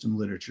the wisdom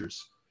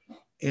literatures.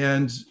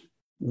 And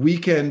we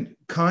can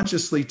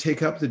consciously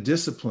take up the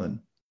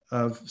discipline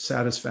of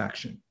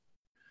satisfaction.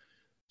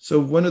 So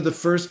one of the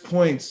first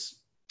points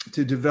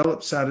to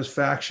develop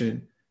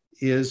satisfaction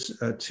is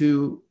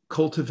to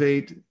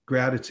cultivate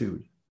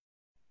gratitude.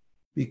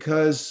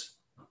 Because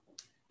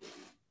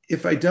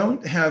if I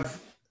don't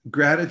have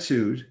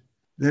gratitude,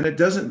 then it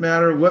doesn't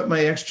matter what my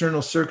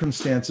external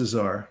circumstances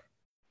are.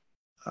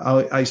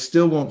 I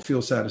still won't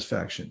feel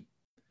satisfaction.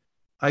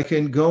 I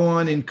can go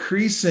on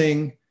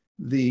increasing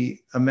the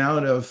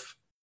amount of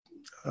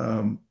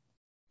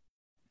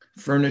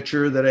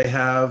furniture that I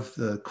have,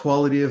 the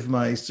quality of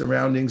my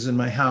surroundings in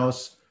my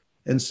house,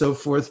 and so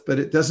forth, but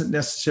it doesn't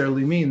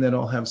necessarily mean that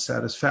I'll have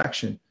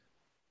satisfaction.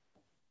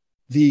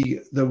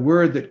 The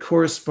word that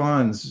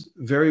corresponds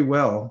very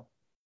well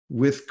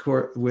with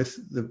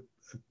the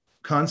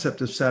concept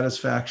of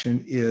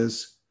satisfaction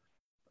is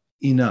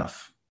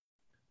enough.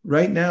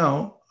 Right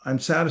now, I'm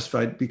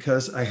satisfied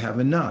because I have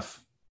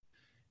enough.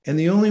 And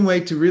the only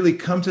way to really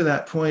come to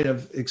that point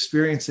of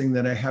experiencing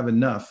that I have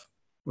enough,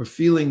 or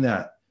feeling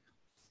that,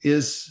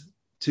 is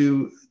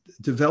to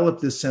develop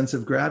this sense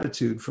of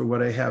gratitude for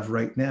what I have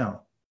right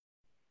now.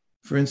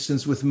 For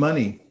instance, with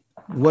money,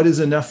 what is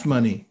enough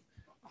money?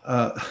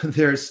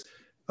 There is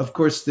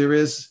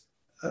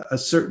a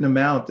certain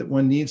amount that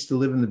one needs to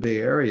live in the Bay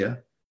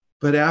Area.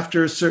 But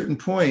after a certain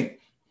point,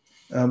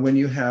 when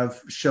you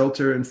have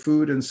shelter and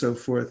food and so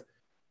forth,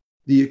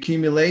 the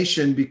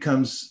accumulation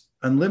becomes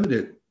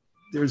unlimited.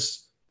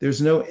 There's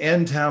no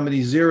end to how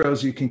many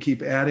zeros you can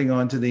keep adding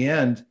on to the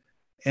end,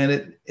 and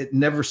it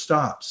never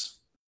stops.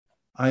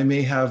 I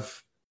may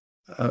have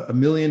 $1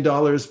 million,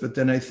 but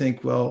then I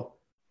think, well,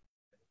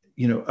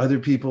 other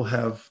people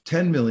have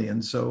 10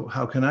 million, so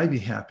how can I be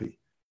happy?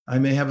 I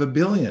may have 1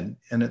 billion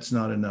and it's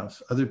not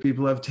enough. Other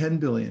people have 10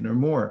 billion or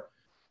more.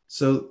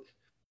 So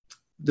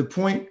the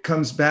point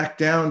comes back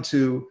down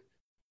to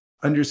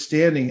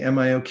understanding, am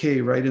I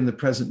okay right in the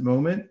present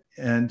moment?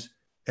 And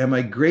am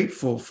I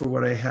grateful for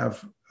what I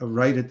have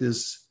right at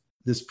this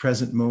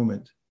present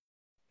moment?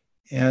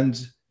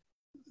 And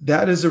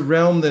that is a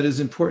realm that is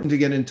important to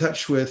get in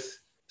touch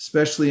with,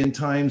 especially in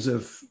times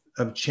of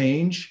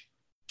change,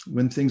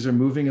 when things are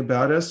moving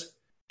about us.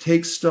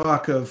 Take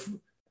stock of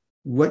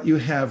what you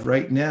have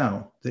right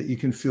now that you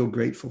can feel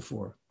grateful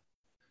for.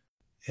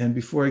 And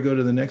before I go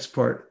to the next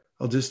part,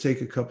 I'll just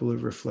take a couple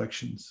of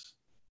reflections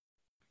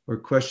or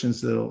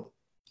questions that'll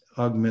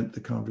augment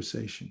the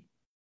conversation.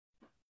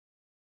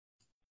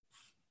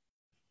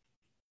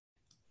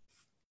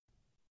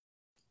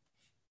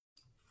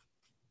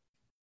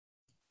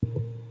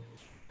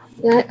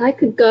 Yeah, I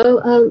could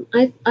go.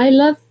 I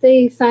love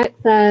the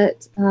fact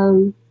that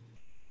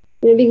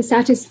being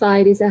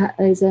satisfied is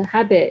a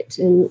habit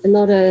and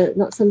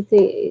not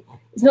something.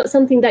 It's not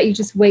something that you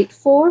just wait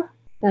for,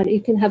 that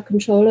you can have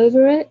control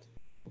over it.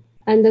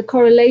 And the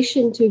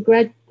correlation to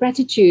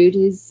gratitude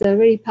is a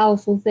really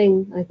powerful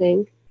thing, I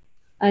think,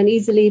 and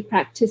easily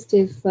practiced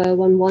if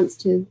one wants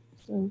to.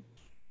 So,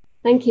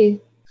 thank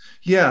you.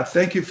 Yeah,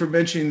 thank you for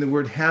mentioning the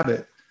word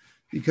habit,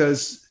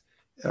 because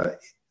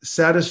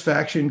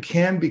satisfaction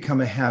can become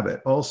a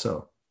habit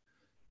also.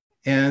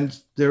 And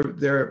there's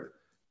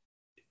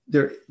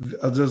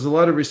a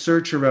lot of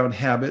research around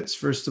habits.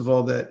 First of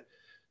all, that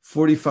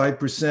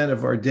 45%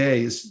 of our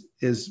day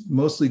is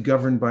mostly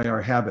governed by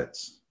our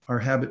habits, our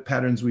habit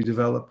patterns we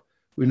develop.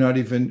 We don't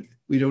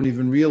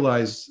even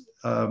realize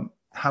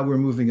how we're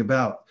moving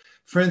about.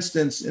 For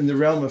instance, in the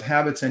realm of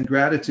habits and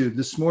gratitude,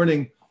 this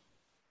morning,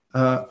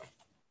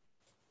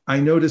 I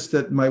noticed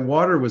that my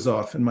water was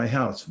off in my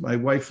house. My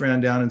wife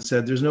ran down and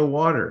said, "There's no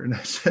water." And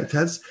I said,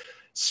 "That's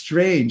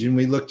strange." And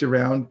we looked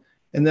around,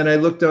 and then I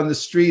looked on the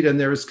street and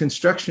there was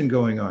construction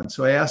going on.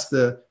 So I asked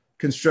the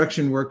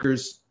construction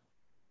workers,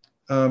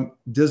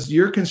 does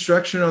your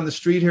construction on the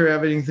street here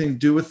have anything to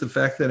do with the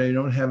fact that I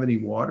don't have any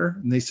water?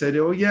 And they said,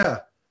 "Oh yeah,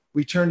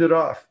 we turned it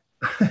off."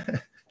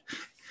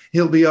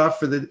 He'll be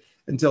off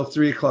until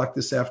 3:00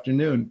 this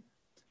afternoon.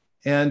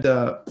 And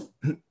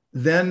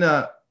then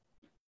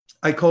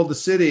I called the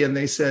city and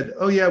they said,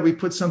 "Oh yeah, we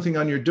put something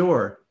on your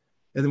door."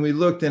 And then we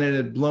looked and it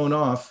had blown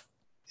off,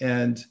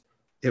 and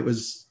it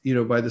was,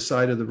 by the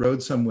side of the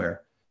road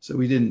somewhere. So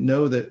we didn't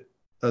know that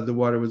the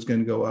water was going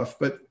to go off.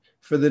 But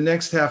for the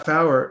next half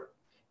hour,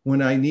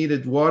 when I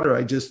needed water,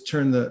 I just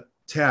turned the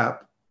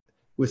tap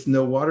with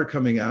no water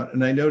coming out.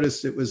 And I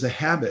noticed it was a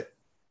habit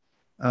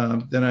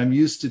that I'm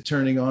used to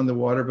turning on the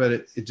water, but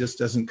it just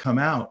doesn't come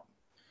out.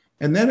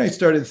 And then I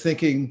started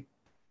thinking,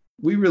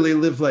 we really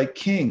live like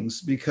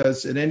kings,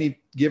 because at any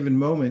given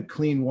moment,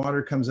 clean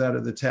water comes out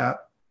of the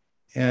tap.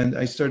 And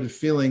I started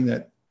feeling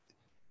that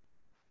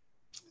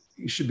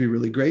you should be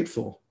really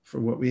grateful for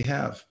what we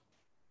have.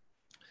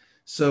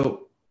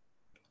 So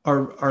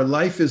our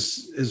life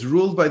is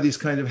ruled by these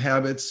kind of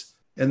habits.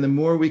 And the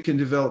more we can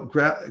develop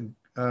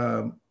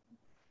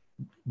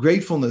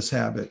gratefulness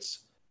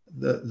habits,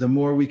 the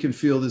more we can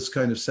feel this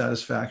kind of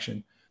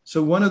satisfaction.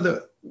 So one of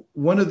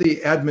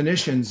the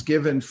admonitions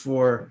given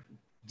for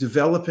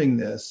developing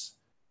this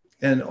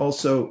and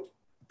also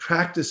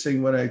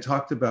practicing what I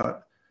talked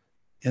about,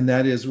 and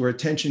that is where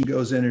attention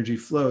goes, energy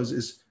flows,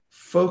 is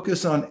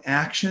focus on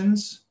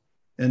actions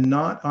and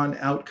not on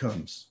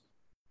outcomes.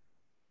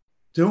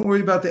 Don't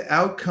worry about the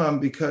outcome,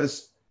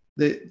 because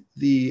the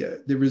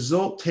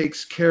result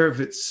takes care of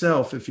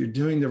itself if you're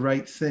doing the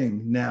right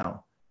thing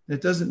now. And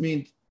it doesn't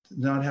mean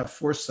not have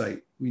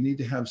foresight. We need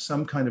to have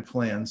some kind of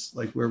plans,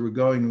 like where we're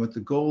going and what the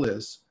goal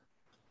is,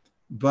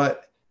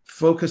 but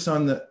focus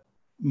on the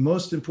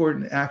most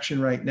important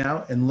action right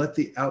now and let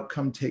the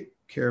outcome take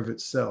care of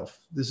itself.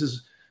 This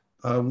is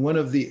one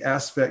of the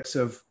aspects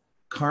of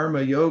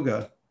karma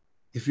yoga.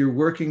 If you're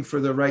working for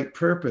the right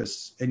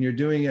purpose and you're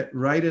doing it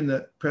right in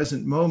the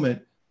present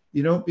moment,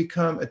 you don't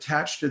become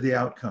attached to the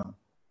outcome.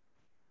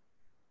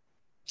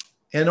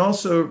 And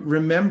also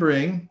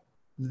remembering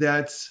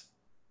that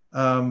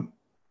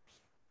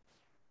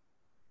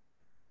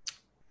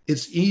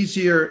it's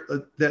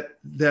easier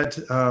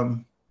that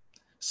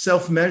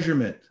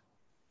self-measurement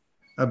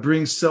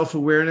brings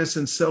self-awareness,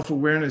 and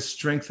self-awareness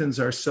strengthens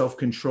our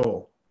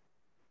self-control.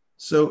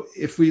 So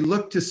if we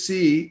look to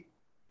see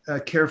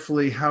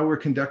carefully how we're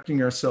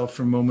conducting ourselves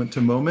from moment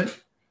to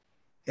moment,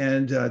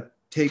 and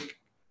take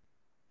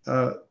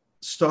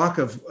stock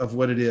of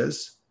what it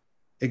is,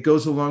 it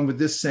goes along with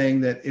this saying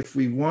that if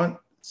we want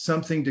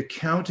something to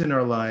count in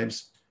our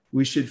lives,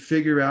 we should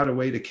figure out a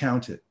way to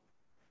count it.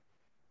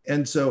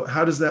 And so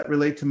how does that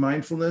relate to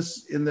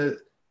mindfulness? In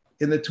the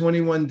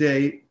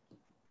 21-day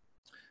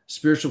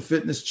spiritual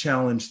fitness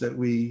challenge that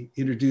we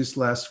introduced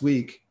last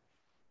week,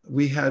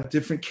 we have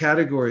different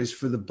categories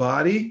for the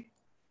body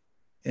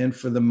and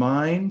for the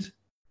mind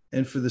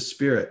and for the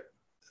spirit,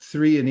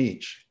 3 in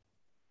each.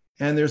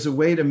 And there's a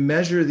way to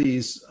measure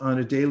these on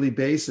a daily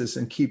basis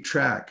and keep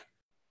track.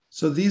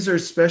 So these are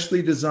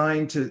specially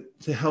designed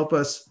to help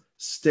us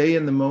stay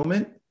in the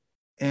moment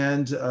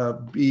and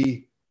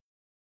be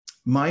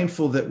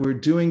mindful that we're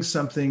doing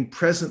something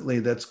presently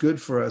that's good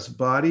for us,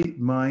 body,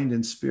 mind,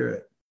 and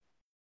spirit.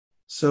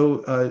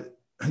 So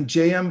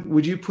JM,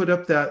 would you put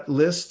up that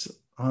list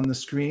on the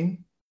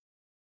screen?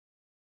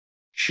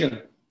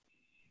 Sure.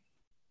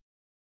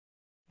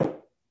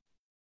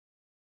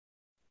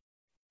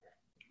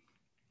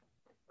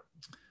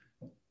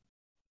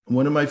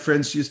 One of my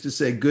friends used to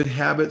say, good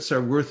habits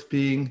are worth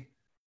being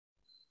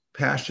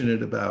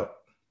passionate about,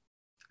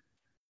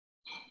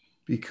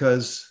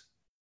 because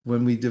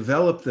when we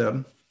develop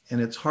them, and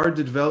it's hard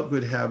to develop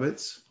good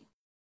habits,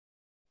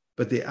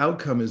 but the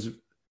outcome is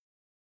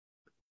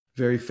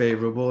very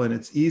favorable, and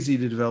it's easy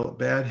to develop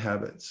bad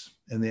habits,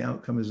 and the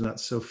outcome is not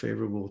so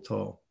favorable at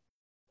all.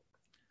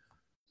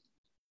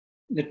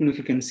 Let me know if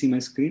you can see my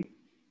screen.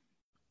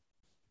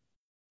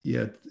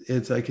 Yeah,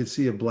 I could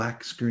see a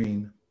black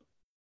screen.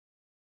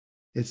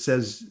 It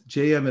says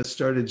JM has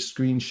started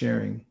screen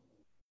sharing.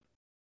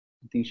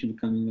 I think it should be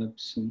coming up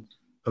soon.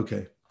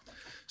 Okay.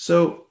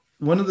 So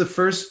one of the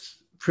first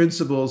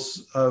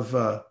principles of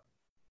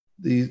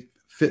the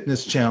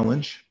fitness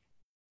challenge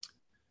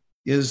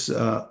is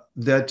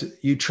that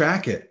you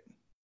track it.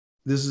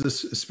 This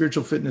is a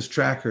spiritual fitness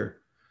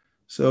tracker.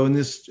 So in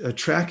this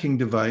tracking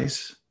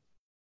device,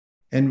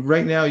 and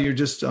right now you're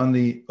just on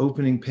the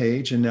opening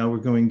page, and now we're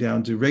going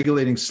down to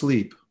regulating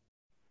sleep.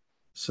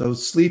 So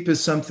sleep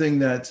is something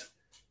that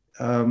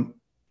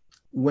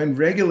when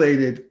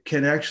regulated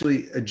can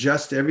actually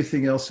adjust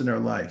everything else in our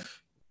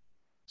life.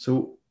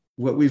 So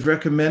what we've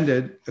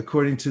recommended,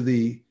 according to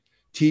the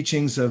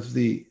teachings of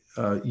the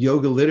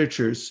yoga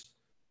literatures,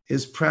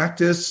 is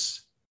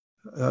practice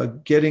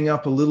getting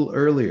up a little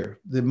earlier.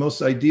 The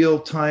most ideal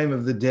time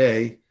of the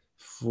day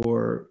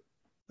for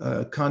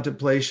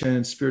contemplation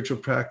and spiritual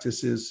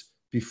practice is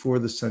before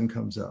the sun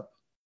comes up.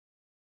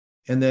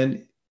 And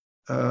then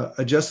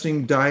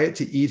adjusting diet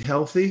to eat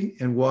healthy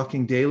and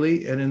walking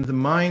daily. And in the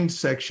mind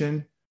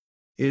section,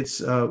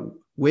 it's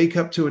wake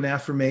up to an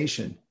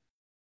affirmation.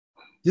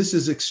 This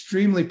is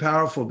extremely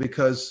powerful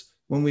because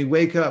when we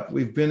wake up,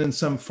 we've been in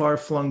some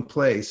far-flung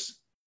place,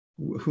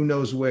 who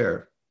knows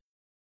where.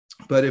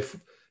 But if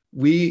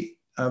we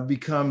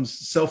become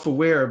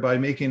self-aware by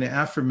making an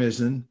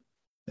affirmation,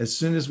 as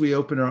soon as we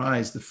open our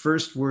eyes, the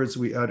first words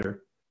we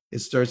utter, it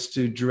starts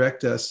to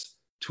direct us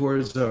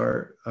towards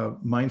our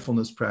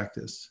mindfulness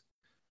practice.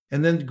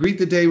 And then greet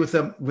the day with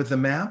a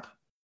map.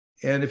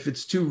 And if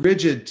it's too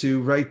rigid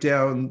to write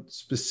down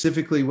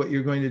specifically what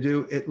you're going to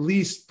do, at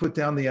least put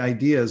down the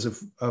ideas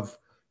of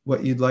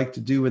what you'd like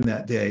to do in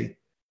that day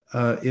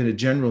in a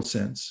general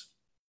sense.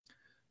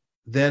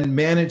 Then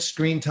manage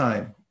screen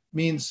time.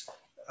 Means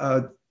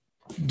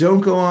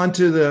don't go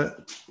onto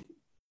the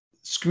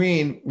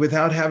screen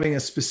without having a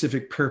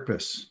specific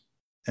purpose,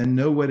 and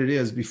know what it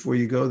is before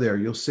you go there.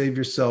 You'll save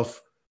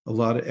yourself a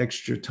lot of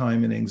extra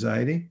time and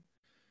anxiety.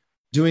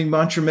 Doing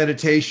mantra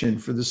meditation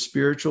for the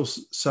spiritual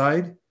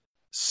side.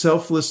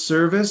 Selfless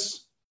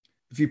service.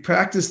 If you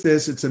practice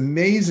this, it's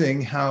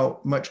amazing how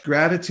much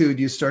gratitude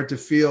you start to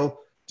feel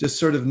just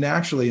sort of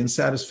naturally, and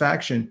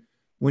satisfaction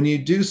when you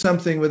do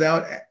something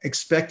without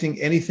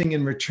expecting anything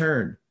in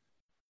return.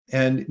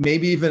 And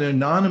maybe even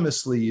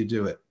anonymously you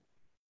do it.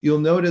 You'll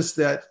notice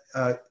that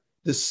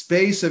the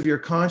space of your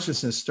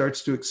consciousness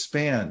starts to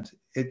expand.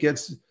 It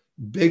gets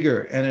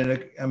bigger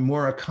and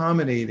more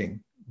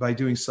accommodating by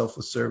doing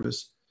selfless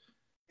service.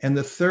 And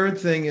the third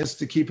thing is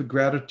to keep a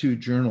gratitude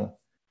journal.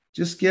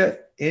 Just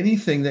get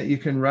anything that you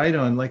can write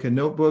on, like a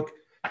notebook,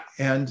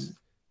 and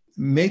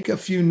make a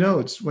few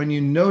notes. When you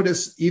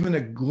notice even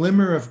a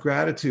glimmer of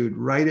gratitude,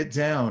 write it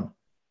down,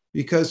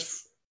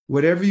 because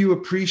whatever you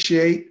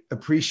appreciate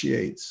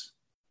appreciates.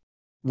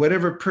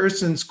 Whatever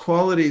person's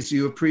qualities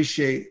you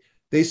appreciate,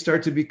 they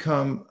start to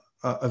become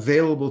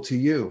available to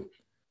you.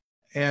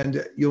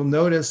 And you'll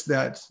notice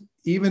that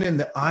even in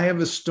the eye of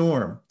a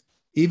storm,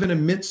 even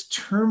amidst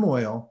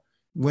turmoil,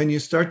 when you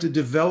start to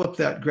develop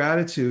that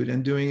gratitude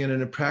and doing it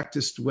in a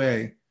practiced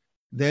way,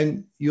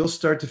 then you'll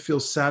start to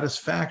feel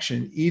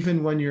satisfaction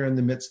even when you're in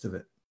the midst of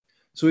it.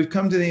 So we've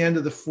come to the end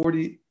of the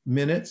 40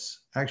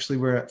 minutes. Actually,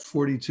 we're at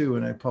 42,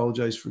 and I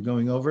apologize for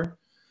going over.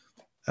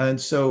 And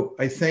so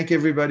I thank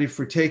everybody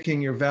for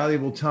taking your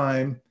valuable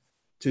time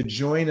to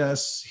join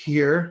us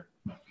here.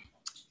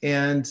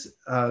 And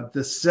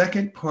the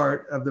second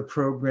part of the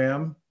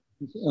program,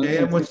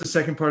 and what's the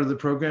second part of the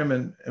program,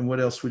 and what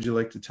else would you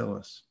like to tell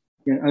us?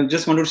 Yeah, I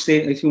just wanted to say,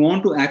 if you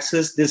want to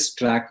access this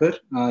tracker,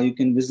 you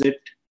can visit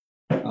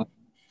on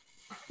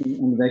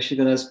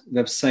Vaishikada's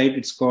website.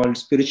 It's called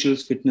Spiritual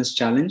Fitness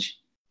Challenge.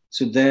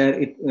 So there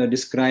it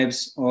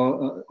describes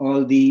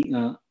all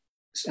the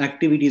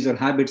activities or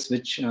habits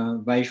which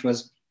Vaish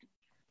was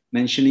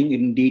mentioning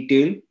in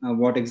detail,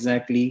 what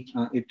exactly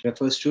it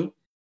refers to,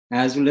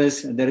 as well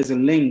as there is a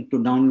link to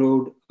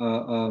download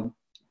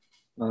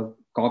a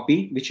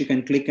copy, which you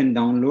can click and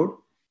download.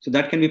 So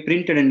that can be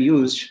printed and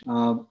used.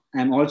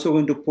 I'm also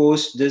going to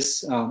post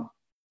this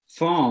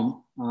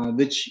form,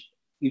 which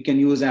you can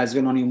use as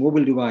well on your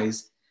mobile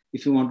device.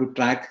 If you want to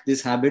track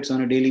these habits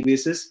on a daily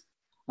basis,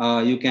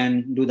 you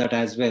can do that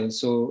as well.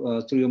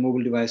 So through your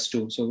mobile device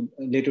too. So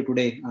later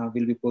today,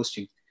 we'll be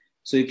posting.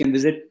 So you can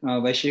visit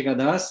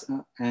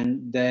Vaishikadas,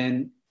 and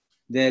then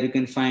there you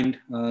can find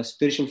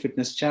Spiritual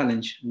Fitness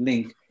Challenge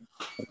link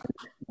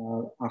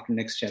after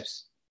next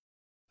steps.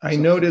 I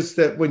noticed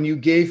that when you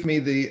gave me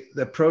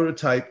the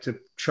prototype to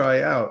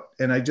try out,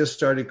 and I just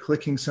started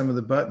clicking some of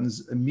the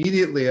buttons,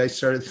 immediately I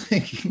started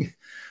thinking,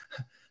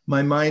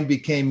 my mind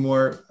became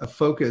more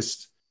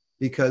focused,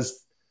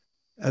 because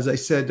as I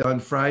said on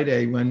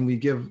Friday, when we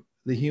give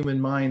the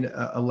human mind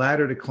a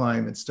ladder to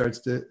climb, it starts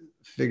to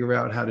figure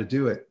out how to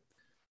do it.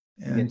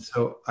 And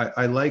so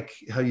I like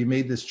how you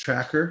made this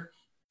tracker,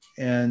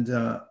 and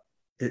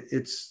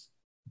it's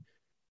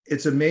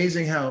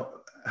amazing how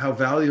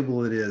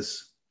valuable it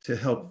is to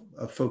help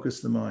focus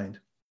the mind.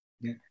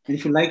 Yeah. And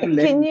if you like to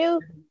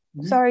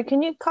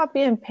can you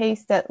copy and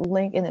paste that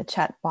link in the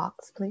chat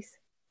box, please?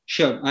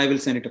 Sure, I will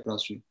send it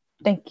across to you.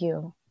 Thank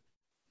you.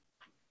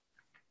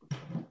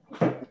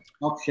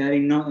 Stop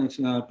sharing now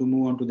to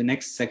move on to the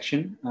next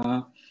section,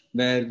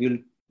 where we'll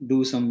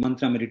do some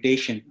mantra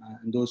meditation.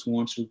 And those who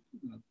want to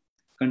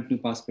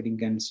continue participating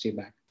can stay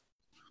back.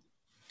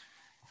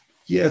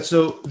 Yeah,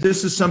 so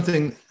this is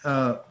something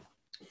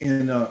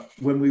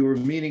when we were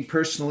meeting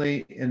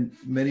personally in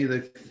many of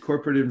the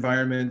corporate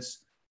environments,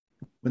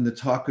 when the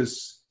talk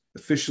was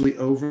officially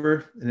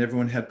over and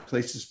everyone had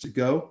places to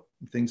go,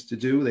 things to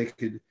do, they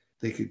could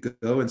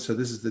go. And so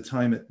this is the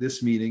time at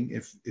this meeting.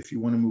 If you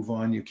want to move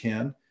on, you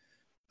can.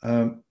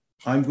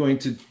 I'm going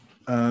to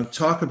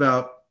talk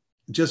about,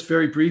 just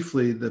very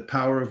briefly, the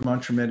power of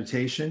mantra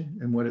meditation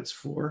and what it's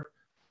for.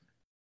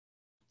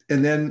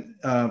 And then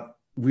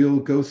we'll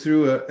go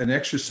through an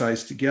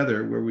exercise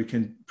together where we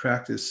can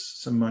practice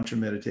some mantra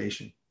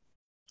meditation.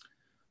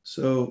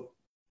 So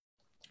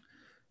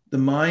the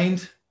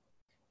mind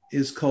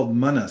is called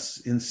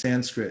manas in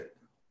Sanskrit.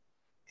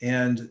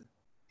 And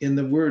in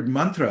the word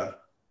mantra,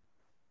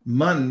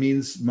 man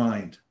means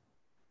mind.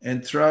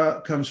 And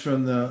tra comes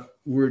from the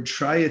word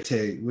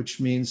trayate, which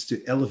means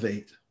to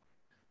elevate.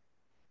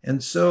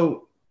 And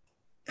so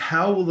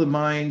how will the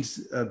mind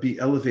be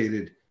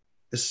elevated,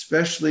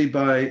 especially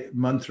by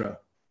mantra?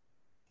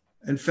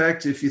 In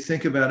fact, if you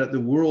think about it, the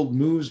world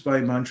moves by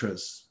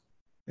mantras.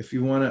 If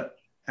you want to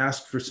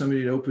ask for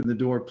somebody to open the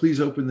door, please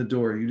open the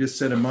door. You just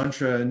said a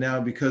mantra, and now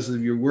because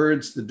of your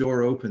words, the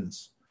door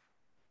opens.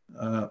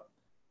 A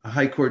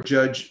high court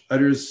judge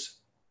utters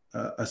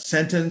a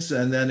sentence,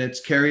 and then it's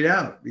carried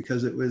out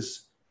because it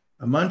was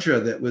a mantra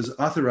that was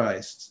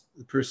authorized.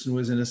 The person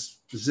was in a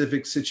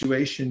specific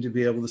situation to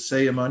be able to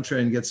say a mantra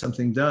and get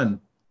something done.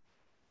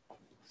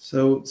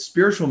 So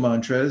spiritual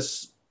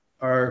mantras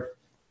are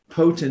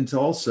potent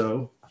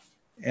also,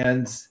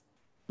 and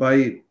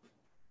by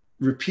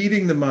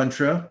repeating the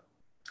mantra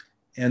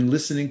and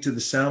listening to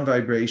the sound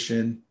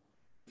vibration,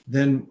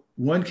 then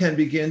one can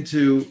begin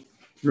to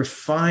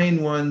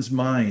refine one's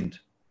mind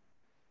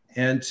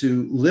and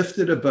to lift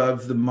it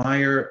above the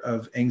mire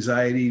of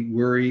anxiety,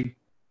 worry,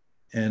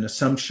 and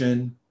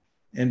assumption,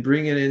 and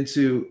bring it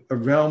into a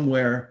realm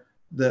where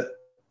the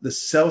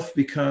self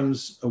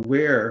becomes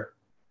aware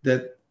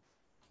that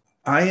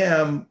I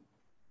am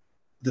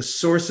the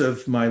source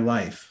of my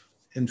life.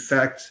 In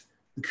fact,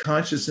 the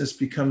consciousness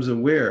becomes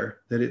aware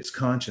that it's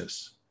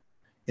conscious.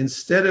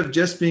 Instead of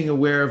just being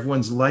aware of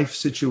one's life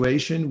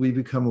situation, we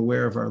become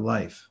aware of our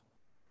life.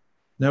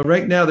 Now,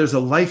 right now, there's a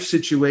life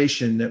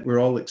situation that we're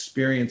all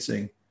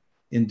experiencing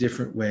in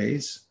different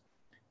ways.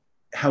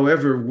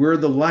 However, we're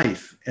the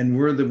life, and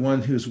we're the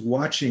one who's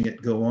watching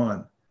it go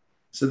on.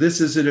 So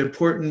this is an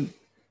important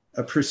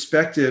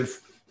perspective,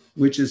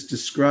 which is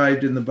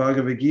described in the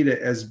Bhagavad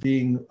Gita as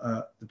being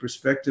the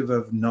perspective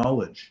of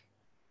knowledge.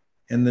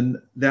 And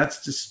then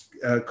that's just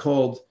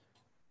called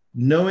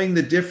knowing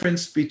the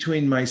difference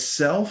between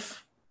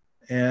myself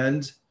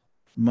and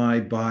my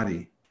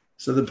body.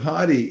 So the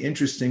body,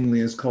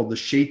 interestingly, is called the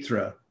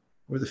kshetra,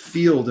 or the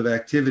field of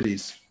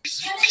activities.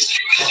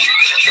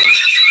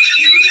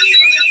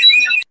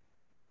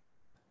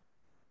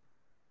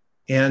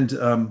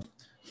 And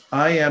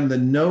I am the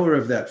knower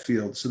of that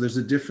field. So there's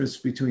a difference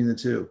between the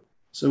two.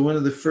 So one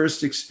of the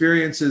first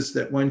experiences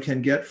that one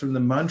can get from the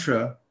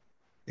mantra,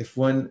 if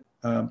one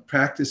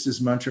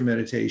practices mantra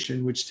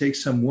meditation, which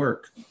takes some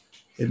work,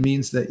 it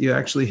means that you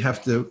actually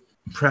have to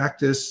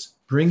practice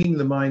bringing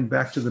the mind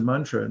back to the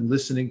mantra and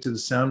listening to the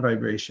sound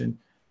vibration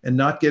and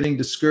not getting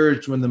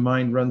discouraged when the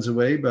mind runs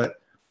away,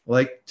 but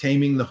like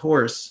taming the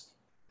horse,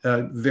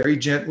 very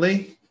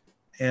gently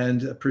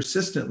and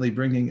persistently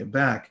bringing it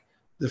back.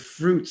 The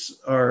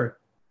fruits are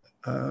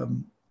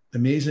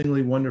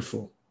amazingly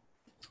wonderful.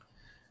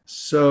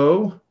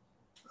 So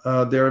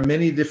there are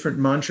many different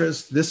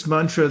mantras. This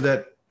mantra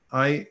that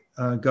I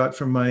got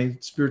from my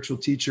spiritual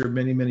teacher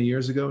many, many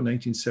years ago,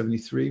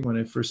 1973, when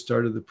I first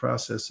started the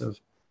process of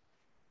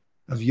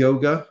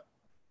yoga,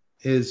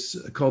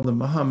 is called the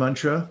Maha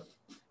Mantra,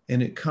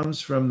 and it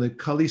comes from the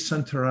Kali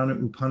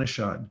Santarana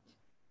Upanishad,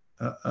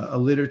 a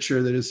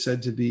literature that is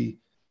said to be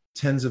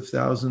tens of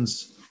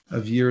thousands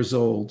of years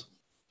old.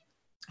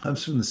 It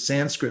comes from the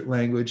Sanskrit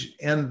language,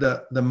 and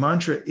the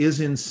mantra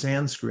is in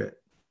Sanskrit.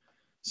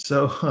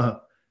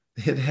 So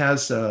it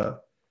has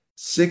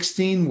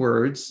 16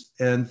 words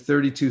and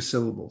 32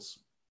 syllables.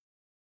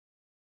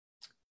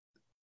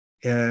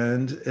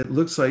 And it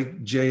looks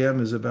like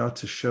JM is about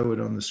to show it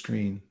on the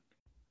screen,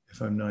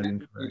 if I'm not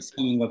incorrect. It's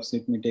coming up, so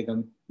it may take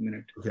a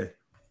minute. Okay.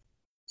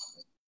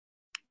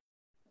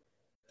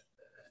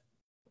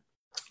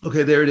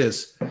 Okay, there it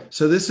is.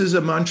 So this is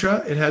a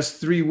mantra. It has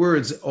 3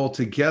 words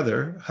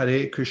altogether,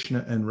 Hare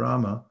Krishna and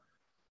Rama,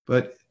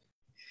 but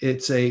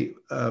it's a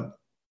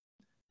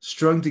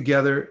strung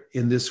together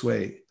in this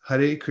way.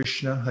 Hare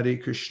Krishna,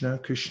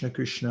 Krishna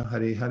Krishna,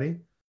 Hare Hare.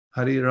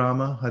 Hare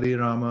Rama,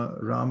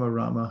 Rama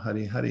Rama,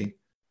 Hare Hare.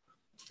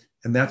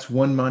 And that's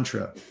one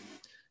mantra.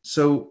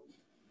 So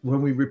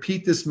when we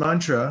repeat this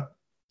mantra,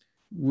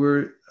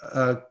 we're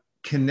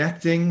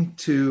connecting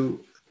to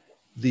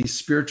the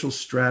spiritual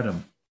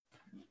stratum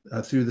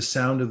through the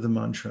sound of the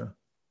mantra.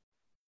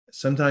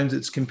 Sometimes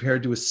it's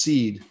compared to a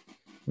seed.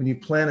 When you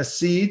plant a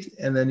seed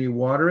and then you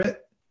water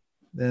it,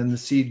 then the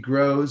seed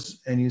grows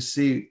and you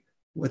see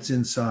what's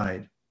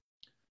inside.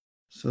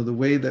 So the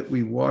way that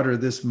we water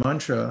this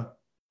mantra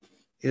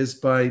is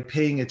by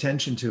paying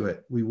attention to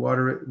it. We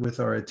water it with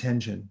our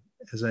attention.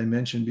 As I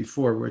mentioned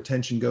before, where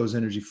attention goes,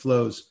 energy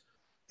flows.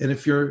 And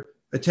if your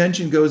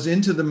attention goes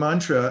into the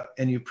mantra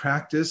and you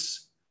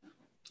practice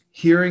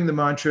hearing the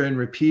mantra and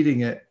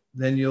repeating it,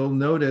 then you'll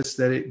notice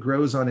that it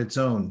grows on its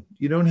own.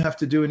 You don't have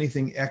to do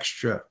anything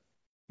extra.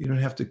 You don't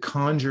have to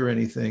conjure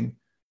anything.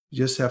 You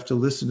just have to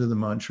listen to the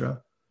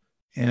mantra.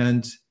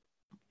 And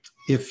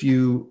if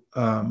you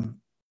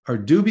are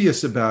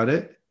dubious about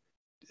it,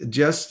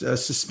 just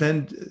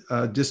suspend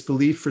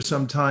disbelief for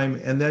some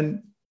time, and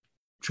then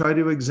try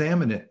to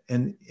examine it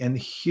and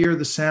hear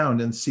the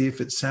sound and see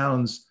if it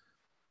sounds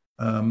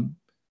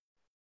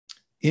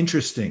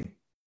interesting.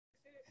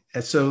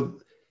 And so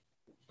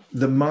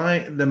the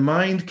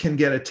mind can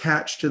get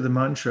attached to the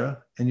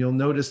mantra, and you'll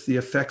notice the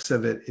effects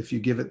of it if you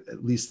give it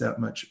at least that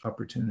much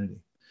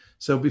opportunity.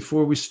 So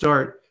before we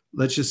start,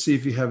 let's just see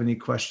if you have any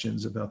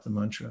questions about the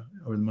mantra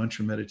or the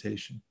mantra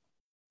meditation.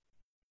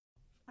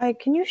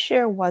 Can you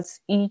share what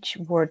each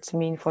words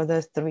mean for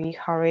the three,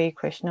 Hare,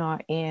 Krishna,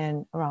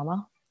 and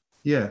Rama?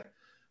 Yeah.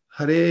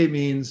 Hare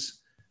means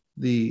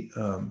the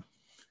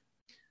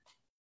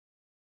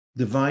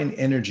divine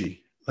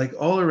energy. Like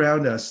all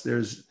around us,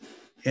 there's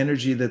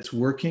energy that's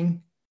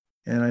working.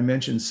 And I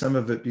mentioned some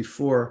of it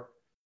before,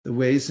 the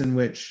ways in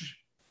which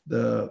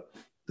the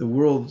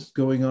world's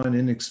going on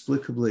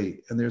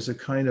inexplicably. And there's a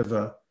kind of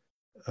a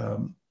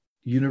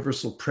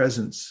universal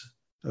presence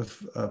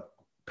of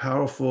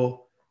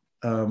powerful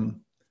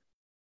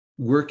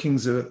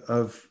workings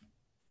of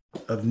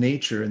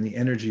nature and the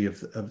energy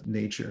of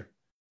nature.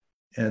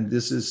 And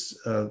this is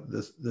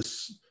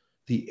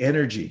the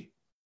energy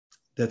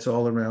that's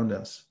all around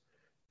us.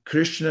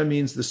 Krishna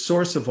means the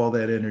source of all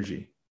that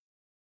energy,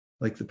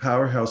 like the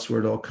powerhouse where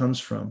it all comes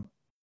from.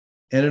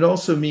 And it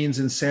also means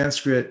in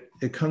Sanskrit,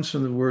 it comes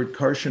from the word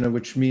karshana,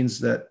 which means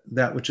that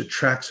which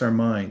attracts our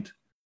mind.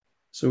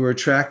 So we're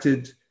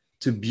attracted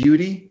to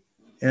beauty,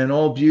 and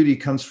all beauty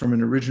comes from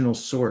an original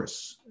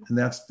source, and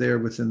that's there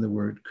within the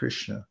word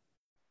Krishna.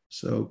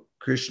 So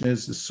Krishna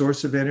is the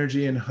source of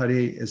energy, and Hare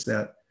is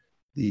that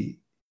the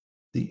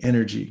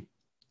energy.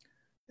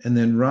 And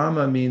then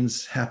Rama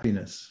means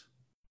happiness.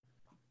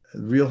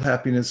 Real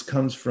happiness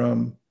comes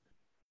from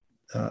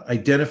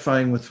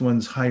identifying with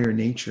one's higher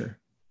nature.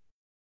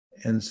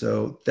 And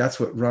so that's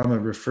what Rama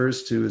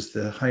refers to as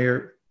the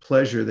higher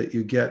pleasure that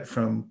you get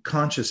from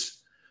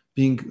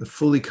being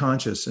fully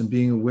conscious and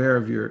being aware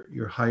of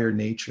your higher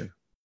nature.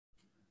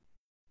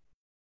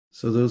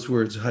 So those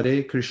words,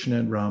 Hare, Krishna,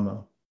 and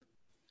Rama.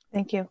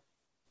 Thank you.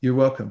 You're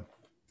welcome.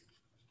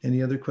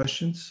 Any other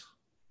questions?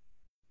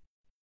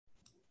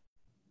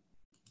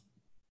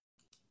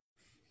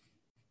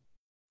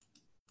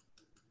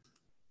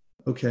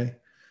 Okay,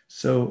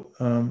 so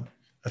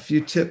a few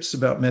tips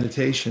about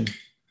meditation.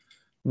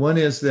 One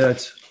is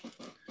that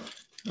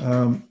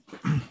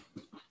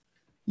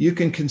you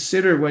can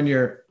consider when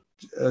you're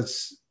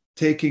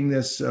taking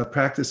this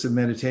practice of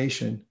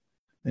meditation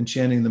and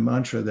chanting the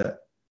mantra that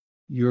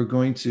you're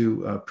going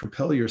to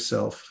propel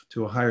yourself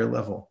to a higher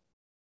level.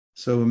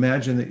 So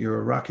imagine that you're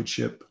a rocket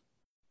ship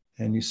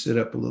and you sit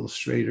up a little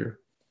straighter.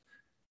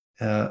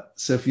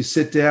 So if you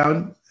sit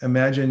down,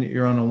 imagine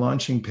you're on a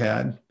launching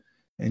pad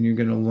and you're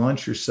going to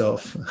launch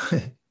yourself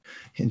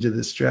into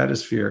the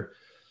stratosphere,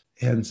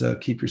 and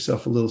keep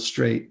yourself a little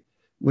straight.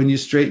 When you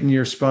straighten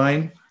your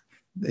spine,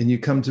 then you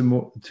come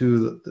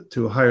to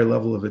a higher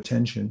level of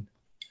attention.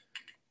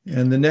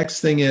 And the next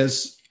thing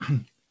is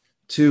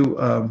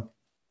to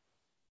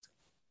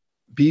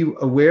be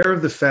aware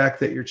of the fact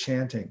that you're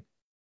chanting,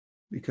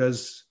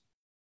 because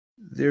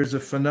there's a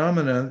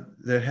phenomena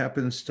that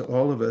happens to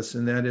all of us,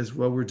 and that is,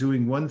 while we're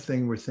doing one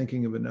thing, we're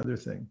thinking of another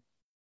thing.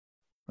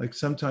 Like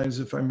sometimes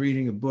if I'm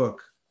reading a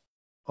book,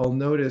 I'll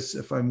notice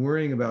if I'm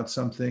worrying about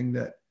something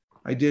that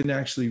I didn't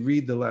actually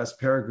read the last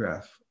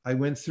paragraph. I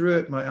went through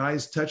it, my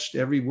eyes touched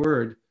every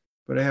word,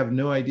 but I have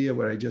no idea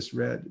what I just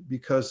read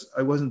because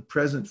I wasn't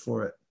present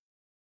for it.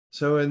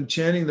 So in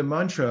chanting the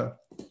mantra,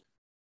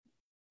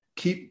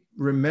 keep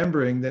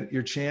remembering that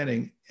you're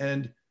chanting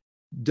and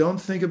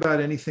don't think about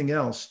anything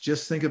else.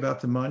 Just think about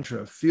the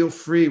mantra. Feel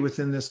free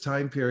within this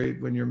time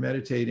period when you're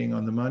meditating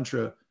on the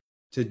mantra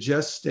to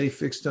just stay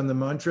fixed on the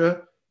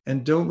mantra,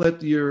 and don't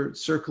let your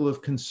circle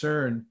of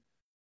concern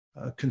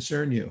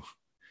you.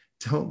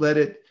 Don't let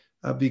it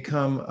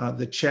become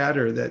the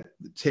chatter that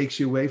takes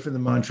you away from the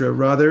mantra.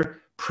 Rather,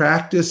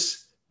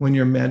 practice when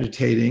you're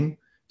meditating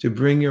to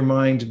bring your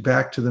mind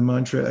back to the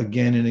mantra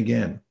again and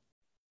again.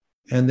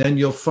 And then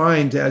you'll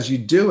find as you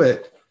do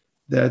it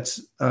that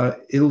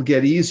it'll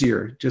get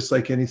easier, just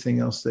like anything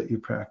else that you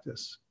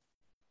practice.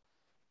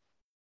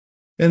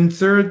 And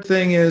third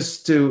thing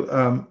is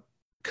to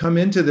come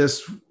into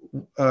this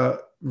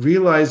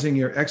realizing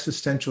your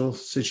existential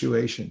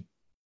situation,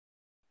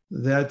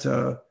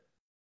 that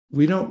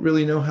we don't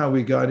really know how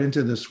we got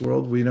into this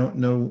world. We don't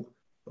know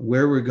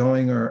where we're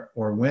going or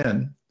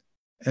when.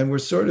 And we're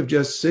sort of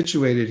just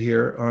situated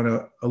here on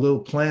a little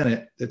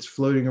planet that's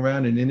floating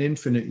around in an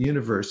infinite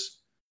universe.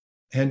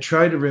 And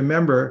try to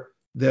remember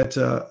that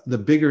the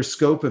bigger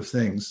scope of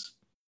things,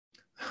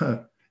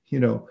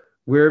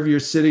 wherever you're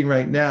sitting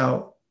right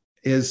now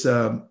is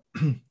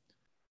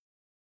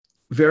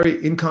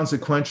very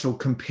inconsequential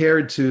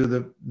compared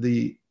to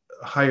the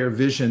higher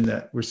vision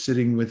that we're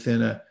sitting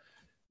within a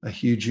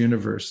huge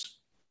universe.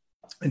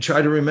 And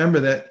try to remember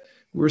that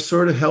we're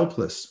sort of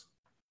helpless.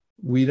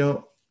 We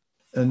don't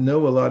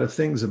know a lot of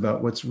things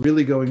about what's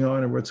really going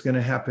on or what's going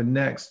to happen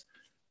next.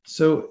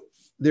 So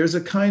there's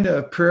a kind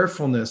of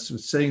prayerfulness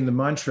with saying the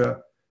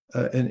mantra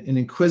an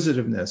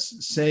inquisitiveness,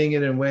 saying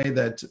it in a way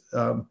that,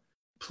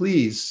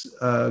 please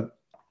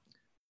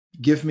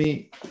give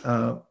me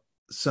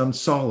some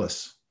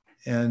solace.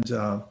 And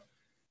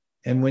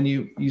when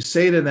you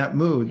say it in that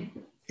mood,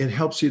 it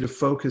helps you to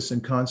focus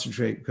and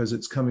concentrate because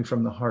it's coming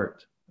from the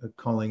heart,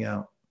 calling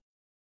out.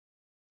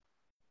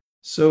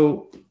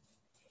 So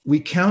we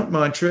count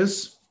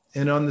mantras,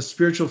 and on the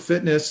Spiritual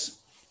Fitness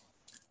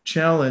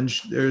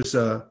Challenge, there's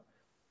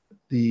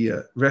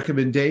the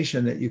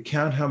recommendation that you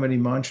count how many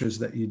mantras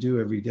that you do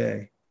every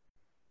day.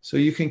 So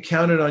you can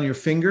count it on your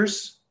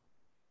fingers,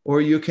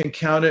 or you can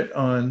count it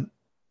on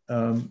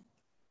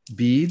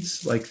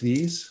beads like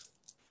these.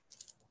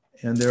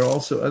 And there are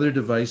also other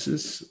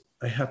devices.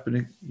 I happen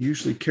to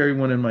usually carry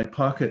one in my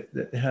pocket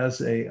that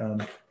has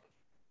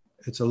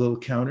it's a little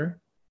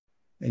counter,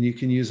 and you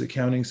can use a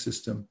counting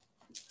system.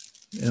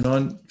 And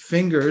on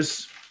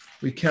fingers,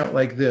 we count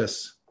like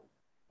this.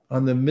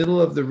 On the middle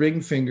of the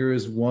ring finger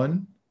is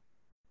 1.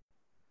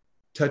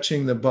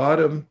 Touching the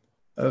bottom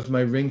of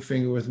my ring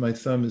finger with my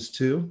thumb is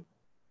 2.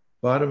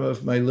 Bottom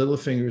of my little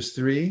finger is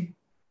 3.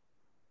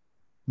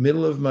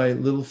 Middle of my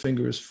little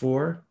finger is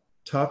 4.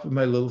 Top of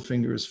my little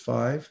finger is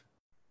 5.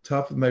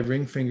 Top of my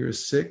ring finger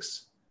is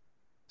 6.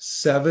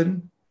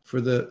 7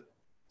 for the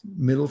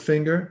middle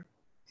finger.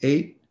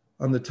 8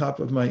 on the top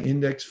of my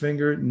index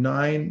finger.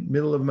 9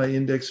 middle of my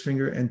index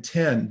finger. And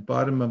 10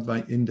 bottom of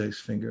my index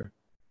finger.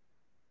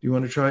 Do you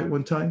want to try it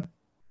one time?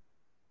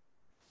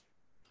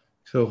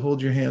 So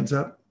hold your hands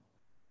up.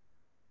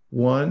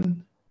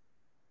 1,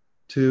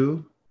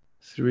 2,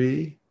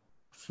 3,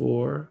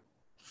 4,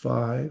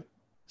 5,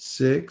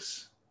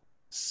 6,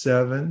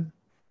 7,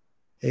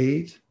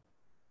 8,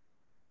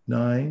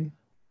 9,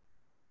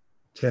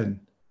 10.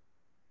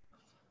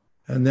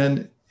 And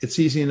then it's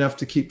easy enough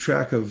to keep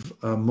track of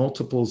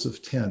multiples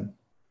of 10.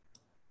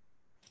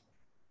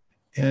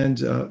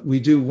 And we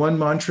do one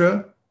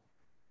mantra,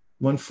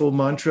 one full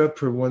mantra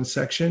per one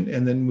section,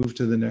 and then move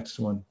to the next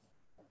one.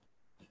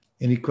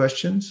 Any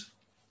questions?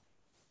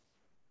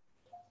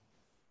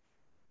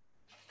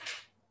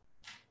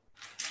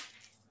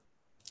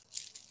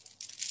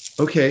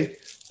 Okay,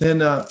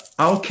 then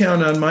I'll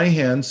count on my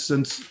hands,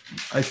 since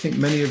I think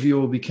many of you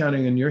will be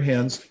counting on your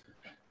hands,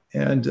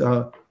 and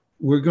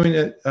we're going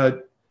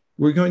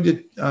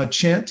to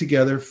chant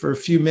together for a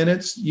few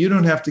minutes. You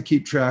don't have to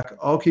keep track.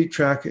 I'll keep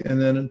track,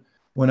 and then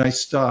when I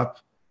stop,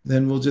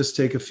 then we'll just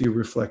take a few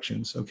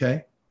reflections.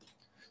 Okay,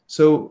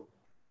 so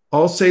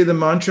I'll say the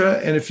mantra,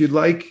 and if you'd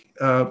like,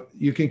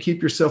 you can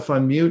keep yourself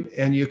on mute,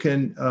 and you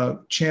can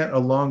chant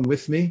along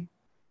with me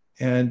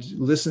and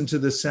listen to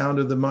the sound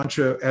of the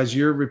mantra as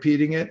you're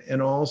repeating it,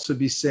 and I'll also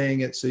be saying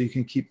it so you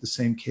can keep the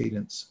same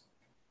cadence.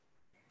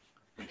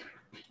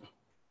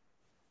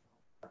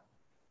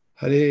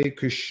 Hare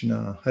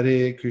Krishna,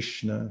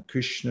 Krishna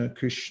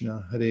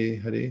Krishna, Hare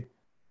Hare,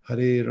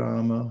 Hare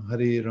Rama,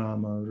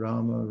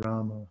 Rama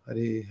Rama,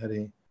 Hare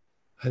Hare.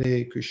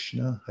 Hare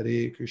Krishna,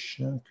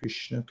 Krishna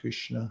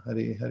Krishna,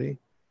 Hare Hare,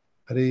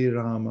 Hare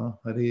Rama,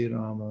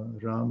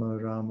 Rama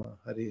Rama,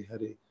 Hare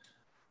Hare.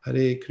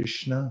 Hare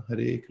Krishna,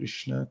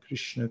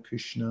 Krishna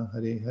Krishna,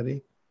 Hare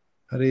Hare,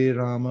 Hare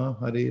Rama,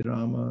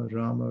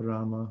 Rama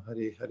Rama,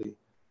 Hare Hare.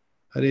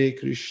 Hare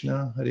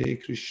Krishna,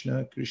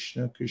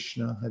 Krishna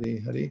Krishna, Hare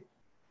Hare,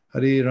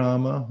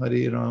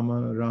 Hare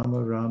Rama,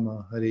 Rama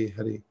Rama, Hare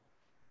Hare.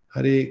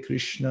 Hare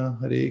Krishna,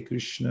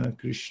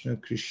 Krishna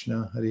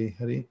Krishna, Hare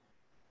Hare,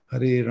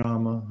 Hare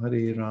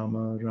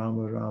Rama,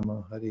 Rama Rama,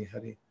 Hare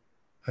Hare.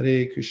 Hare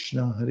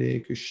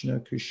Krishna,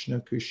 Krishna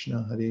Krishna,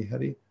 Hare Hare,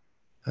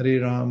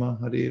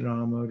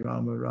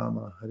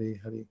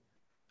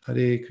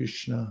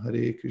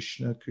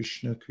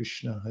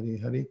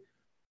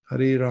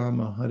 Hare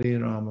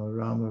Rama,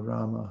 Rama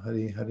Rama,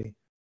 Hare Hare.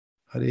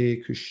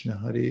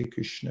 Hare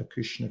Krishna,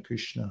 Krishna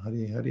Krishna,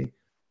 Hare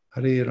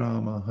Hare,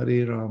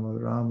 Hare Rama,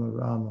 Rama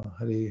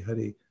Rama, Hare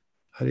Hare.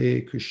 Hare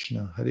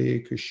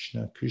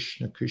Krishna, Krishna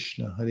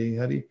Krishna,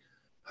 Hare Hare,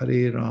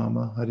 Hare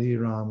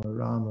Rama,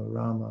 Rama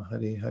Rama,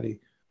 Hare Hare.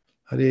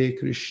 Hare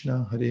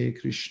Krishna,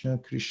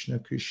 Krishna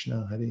Krishna,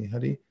 Hare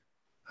Hare,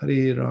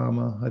 Hare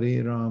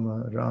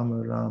Rama,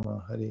 Rama Rama,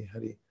 Hare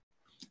Hare.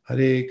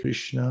 Hare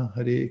Krishna,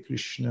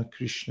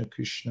 Krishna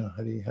Krishna,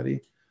 Hare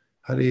Hare,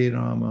 Hare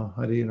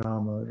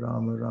Rama,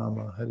 Rama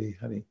Rama, Hare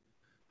Hare.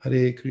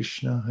 Hare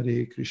Krishna, Krishna Krishna, Hare Hare, Hare Rama, Rama Rama,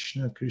 Hare Hare. Hare Krishna,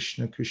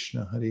 Krishna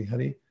Krishna, Hare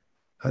Hare,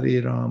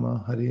 Hare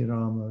Rama,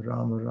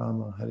 Rama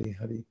Rama, Hare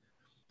Hare.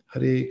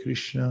 Hare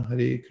Krishna,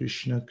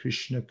 Krishna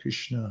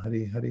Krishna,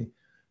 Hare Hare,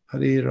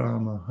 Hare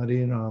Rama,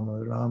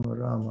 Rama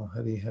Rama,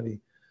 Hare Hare.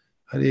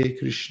 Hare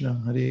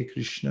Krishna,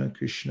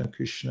 Krishna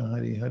Krishna,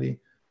 Hare Hare,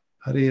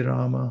 Hare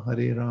Rama,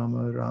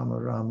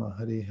 Rama Rama,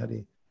 Hare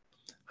Hare.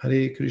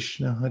 Hare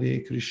Krishna,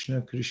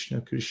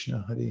 Krishna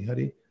Krishna, Hare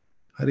Hare,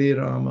 Hare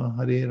Rama,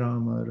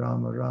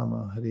 Rama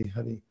Rama, Hare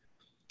Hare.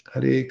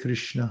 Hare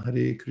Krishna,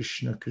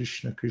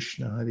 Krishna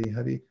Krishna, Hare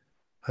Hare,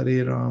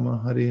 Hare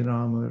Rama,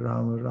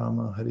 Rama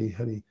Rama, Hare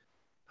Hare.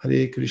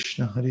 Hare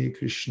Krishna,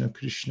 Krishna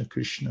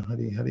Krishna,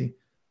 Hare Hare,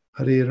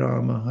 Hare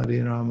Rama,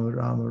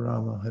 Rama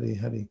Rama, Hare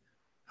Hare.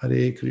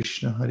 Hare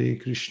Krishna,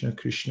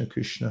 Krishna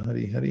Krishna,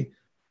 Hare Hare,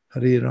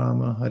 Hare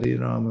Rama,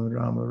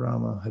 Rama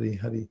Rama, Hare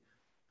Hare.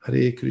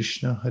 Hare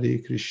Krishna,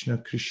 Krishna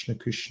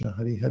Krishna,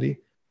 Hare Hare,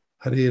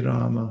 Hare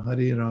Rama,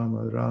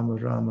 Rama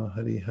Rama,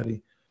 Hare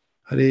Hare.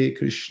 Hare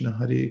Krishna,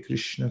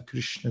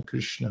 Krishna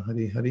Krishna,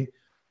 Hare Hare,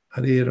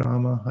 Hare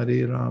Rama,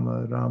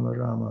 Rama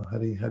Rama,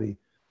 Hare Hare.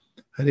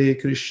 Hare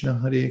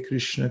Krishna,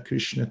 Krishna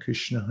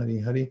Krishna,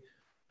 Hare Hare,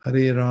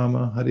 Hare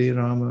Rama,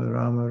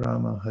 Rama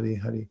Rama, Hare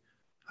Hare.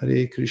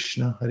 Hare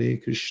Krishna,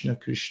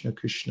 Krishna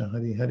Krishna,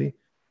 Hare Hare,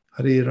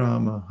 Hare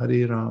Rama,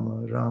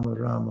 Rama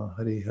Rama,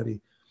 Hare Hare.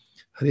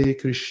 Hare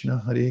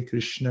Krishna,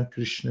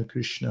 Krishna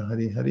Krishna,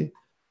 Hare Hare,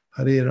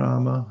 Hare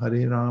Rama,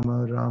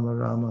 Rama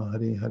Rama,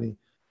 Hare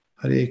Hare.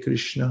 Hare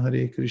Krishna,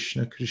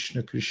 Krishna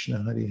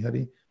Krishna, Hare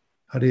Hare,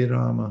 Hare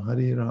Rama,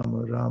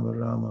 Rama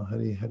Rama,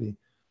 Hare Hare.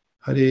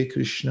 Hare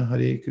Krishna,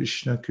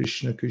 Krishna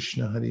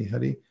Krishna, Hare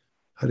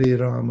Hare,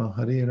 Hare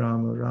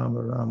Rama,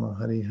 Rama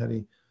Rama, Hare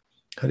Hare.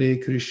 Hare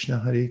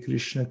Krishna,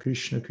 Krishna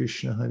Krishna,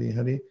 Hare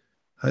Hare,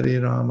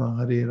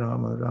 Hare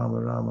Rama,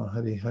 Rama Rama,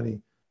 Hare Hare.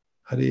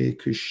 Hare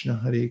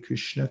Krishna, Krishna Krishna,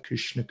 Hare Hare, Hare Rama, Rama Rama, Hare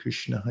Hare. Hare Krishna, Krishna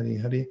Krishna, Hare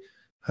Hare,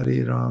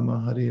 Hare Rama,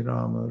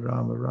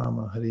 Rama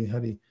Rama, Hare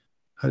Hare.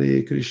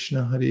 Hare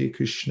Krishna,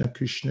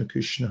 Krishna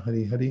Krishna,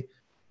 Hare Hare,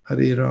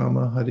 Hare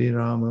Rama,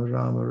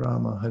 Rama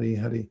Rama, Hare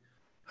Hare.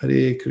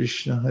 Hare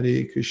Krishna,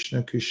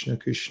 Krishna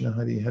Krishna,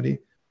 Hare Hare,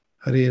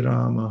 Hare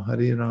Rama,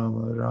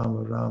 Rama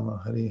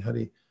Rama, Hare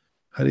Hare.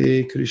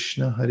 Hare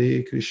Krishna,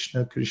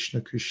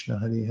 Krishna Krishna,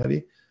 Hare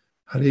Hare,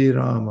 Hare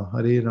Rama,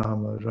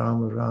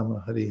 Rama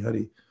Rama, Hare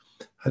Hare.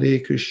 Hare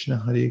Krishna,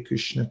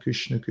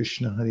 Krishna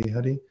Krishna, Hare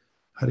Hare,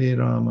 Hare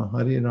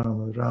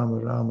Rama, Rama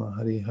Rama,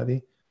 Hare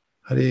Hare.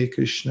 Hare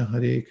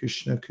Krishna,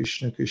 Krishna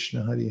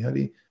Krishna,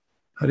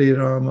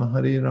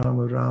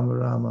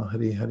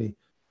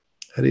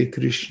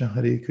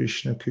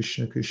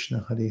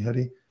 Hare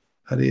Hare,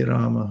 Hare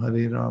Rama,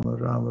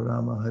 Rama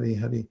Rama,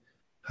 Hare Hare.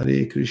 Hare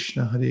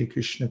Krishna,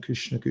 Krishna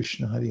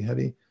Krishna, Hare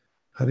Hare,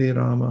 Hare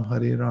Rama,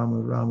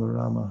 Rama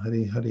Rama,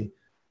 Hare Hare.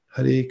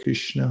 Hare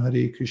Krishna,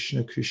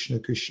 Krishna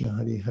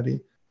Krishna, Hare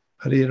Hare,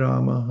 Hare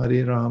Rama,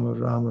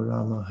 Rama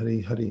Rama,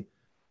 Hare Hare.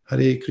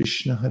 Hare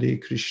Krishna,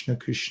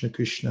 Krishna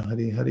Krishna,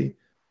 Hare Hare,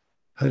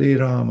 Hare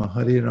Rama,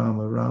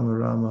 Rama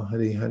Rama,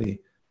 Hare Hare.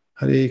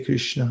 Hare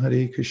Krishna,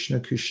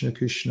 Krishna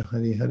Krishna,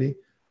 Hare Hare,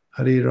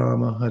 Hare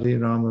Rama,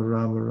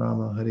 Rama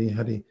Rama, Hare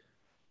Hare.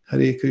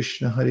 Hare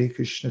Krishna,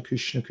 Krishna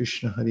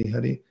Krishna, Hare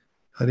Hare,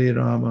 Hare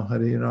Rama,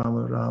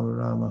 Rama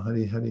Rama,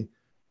 Hare Hare.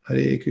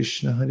 Hare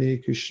Krishna,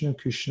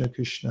 Krishna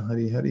Krishna,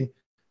 Hare Hare,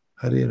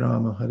 Hare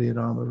Rama,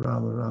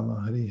 Rama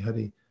Rama, Hare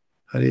Hare.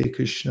 Hare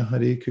Krishna,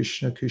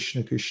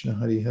 Krishna Krishna,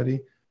 Hare Hare,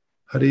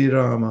 Hare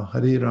Rama,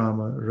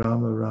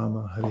 Rama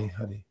Rama, Hare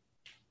Hare.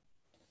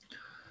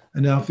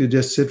 And now if you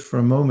just sit for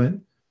a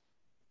moment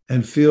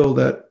and feel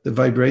that the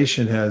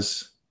vibration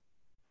has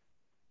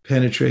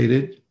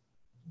penetrated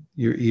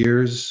your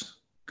ears,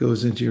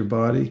 goes into your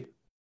body.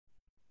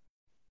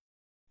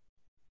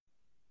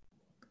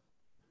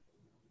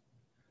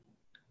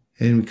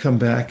 And we come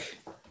back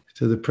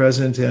to the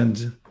present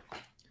and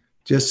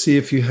just see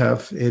if you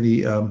have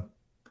any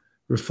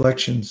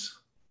reflections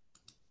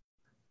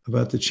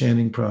about the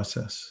chanting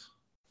process.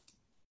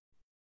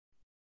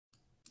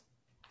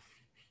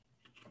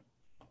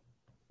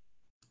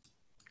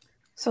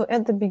 So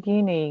at the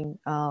beginning,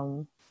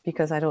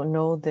 because I don't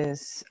know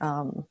this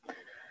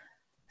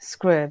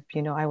script,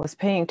 I was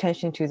paying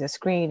attention to the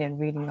screen and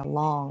reading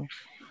along.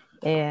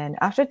 And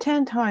after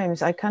 10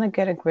 times, I kind of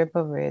get a grip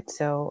of it,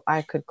 so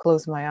I could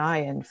close my eye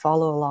and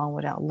follow along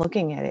without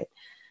looking at it.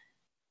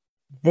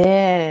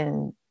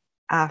 Then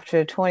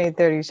after 20,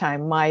 30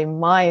 times, my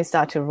mind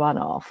started to run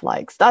off,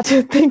 start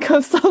to think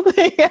of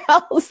something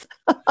else.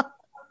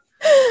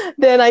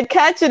 Then I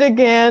catch it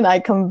again, I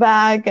come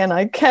back, and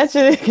I catch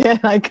it again,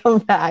 I come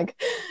back.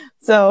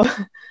 So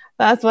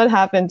that's what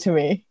happened to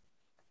me.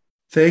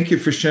 Thank you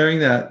for sharing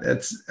that.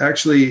 It's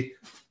actually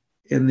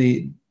in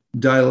the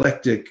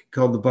dialectic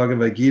called the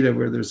Bhagavad Gita,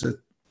 where there's a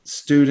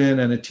student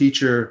and a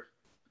teacher.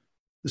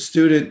 The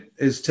student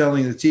is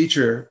telling the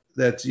teacher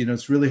that,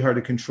 it's really hard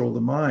to control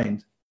the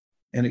mind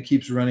and it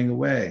keeps running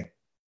away.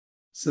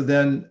 So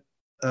then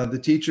the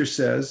teacher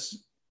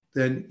says,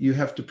 then you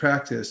have to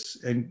practice.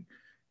 And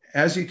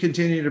as you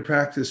continue to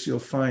practice, you'll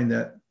find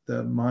that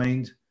the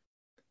mind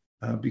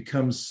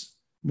becomes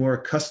more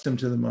accustomed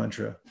to the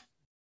mantra.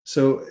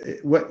 So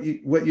what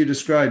you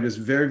described is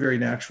very, very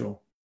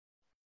natural.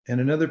 And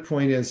another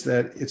point is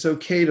that it's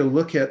okay to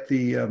look at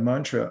the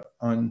mantra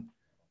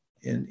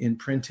in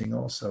printing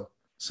also.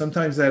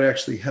 Sometimes that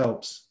actually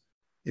helps.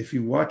 If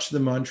you watch the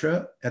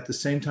mantra at the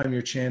same time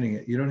you're chanting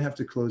it, you don't have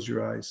to close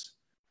your eyes.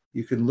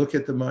 You can look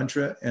at the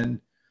mantra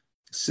and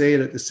say it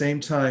at the same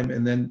time,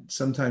 and then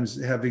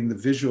sometimes having the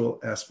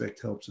visual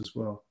aspect helps as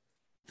well.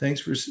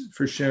 Thanks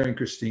for sharing,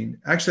 Christine.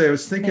 Actually, I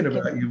was thinking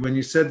about you when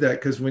you said that,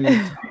 because when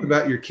you talked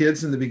about your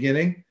kids in the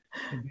beginning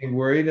and being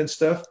worried and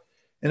stuff,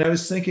 and I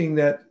was thinking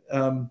that,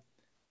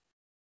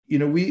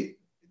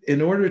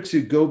 in order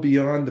to go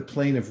beyond the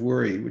plane of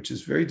worry, which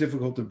is very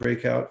difficult to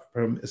break out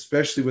from,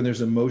 especially when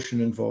there's emotion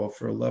involved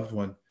for a loved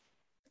one,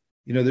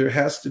 you know, there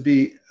has to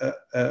be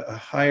a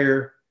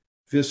higher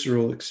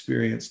visceral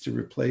experience to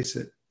replace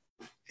it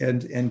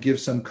and give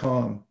some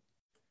calm.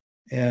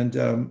 And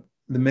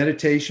the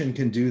meditation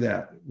can do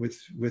that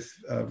with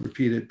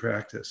repeated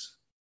practice.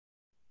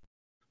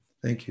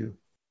 Thank you.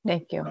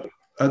 Thank you.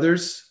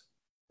 Others,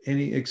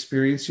 any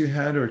experience you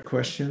had or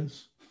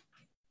questions?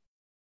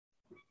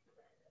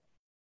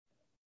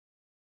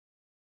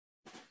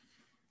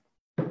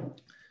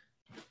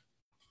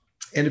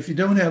 And if you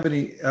don't have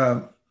any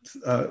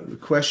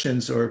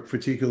questions or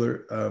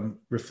particular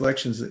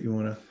reflections that you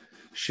want to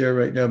share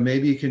right now,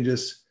 maybe you can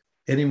just,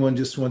 anyone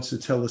just wants to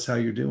tell us how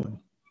you're doing.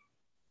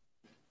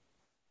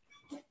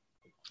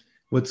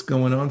 What's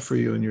going on for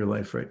you in your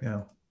life right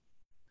now?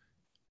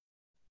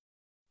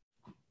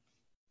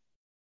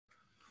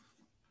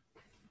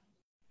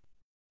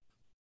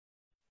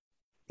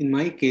 In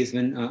my case,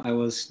 when I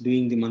was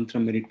doing the mantra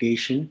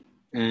meditation,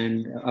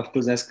 and of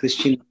course, as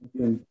Christian,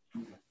 the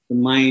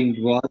mind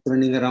was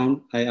running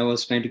around. I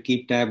was trying to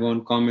keep tab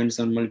on comments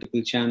on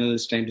multiple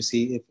channels, trying to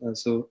see if,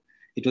 so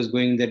it was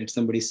going that if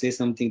somebody says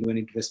something, do I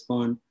need to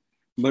respond?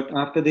 But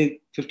after the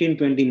 15,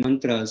 20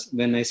 mantras,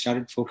 when I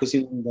started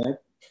focusing on that,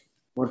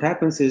 what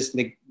happens is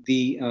like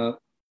the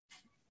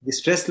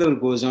stress level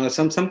goes down, or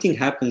something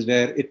happens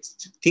where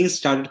things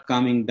started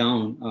calming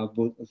down,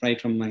 both right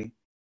from my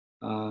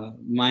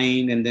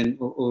mind and then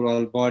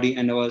overall body.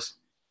 And I was,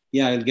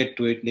 yeah, I'll get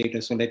to it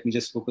later. So let me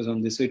just focus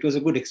on this. So it was a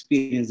good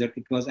experience that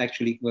it was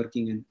actually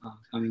working and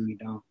calming me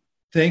down.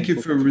 Thank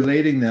you for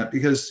relating that,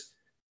 because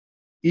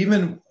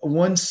even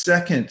 1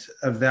 second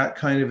of that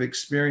kind of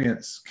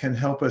experience can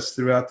help us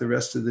throughout the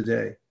rest of the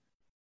day.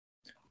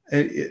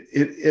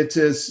 It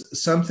is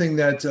something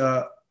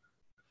that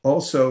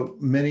also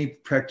many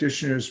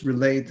practitioners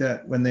relate,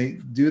 that when they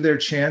do their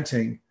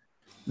chanting,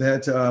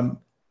 that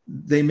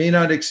they may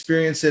not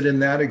experience it in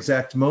that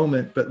exact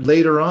moment, but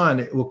later on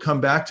it will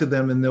come back to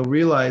them and they'll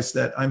realize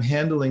that I'm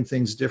handling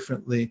things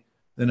differently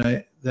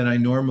than I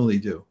normally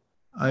do.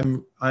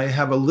 I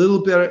have a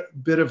little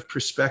bit of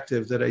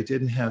perspective that I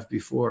didn't have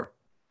before.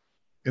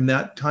 And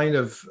that kind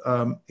of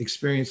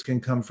experience can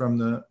come from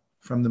the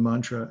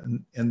mantra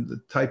and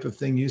the type of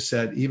thing you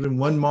said, even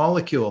one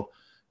molecule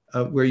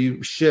where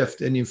you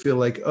shift and you feel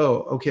like,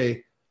 oh,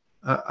 okay,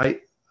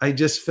 I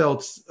just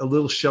felt a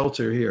little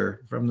shelter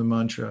here from the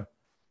mantra.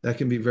 That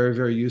can be very,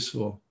 very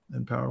useful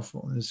and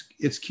powerful. And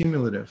it's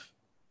cumulative.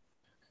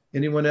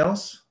 Anyone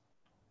else?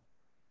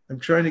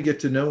 I'm trying to get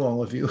to know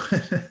all of you.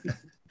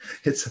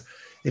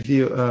 If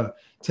you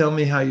tell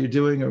me how you're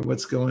doing or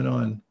what's going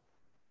on,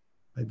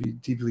 I'd be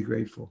deeply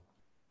grateful.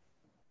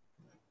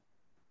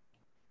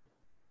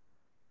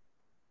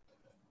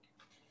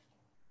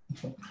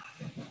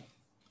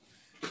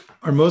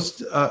 Are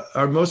most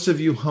of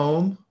you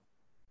home?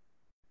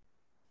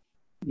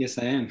 Yes,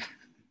 I am.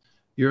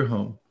 You're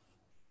home.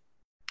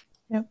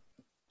 Yep.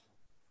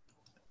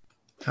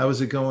 How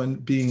is it going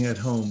being at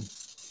home?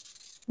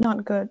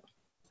 Not good.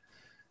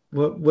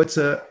 What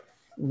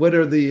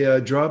are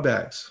the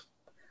drawbacks?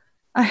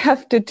 I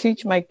have to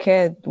teach my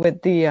kid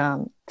with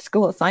the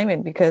school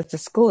assignment because the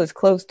school is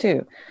closed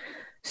too.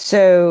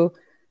 So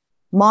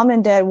mom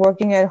and dad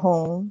working at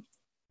home,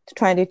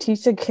 trying to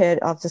teach the kid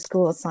of the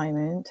school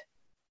assignment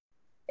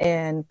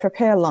and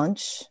prepare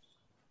lunch.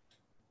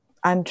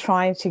 I'm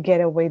trying to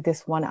get away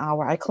this 1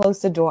 hour. I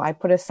close the door. I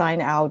put a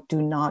sign out,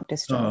 do not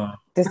disturb.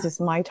 This is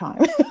my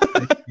time.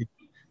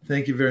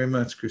 Thank you very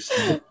much,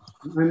 Christine.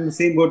 I'm in the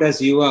same boat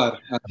as you are.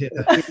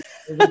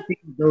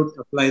 Everything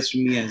applies to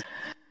me as.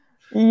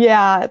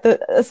 Yeah, the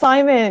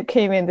assignment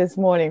came in this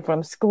morning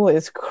from school.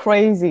 It's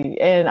crazy.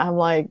 And I'm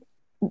like,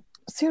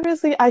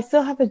 seriously, I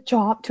still have a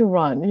job to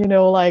run. You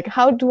know, like,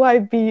 how do I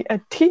be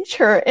a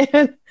teacher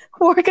and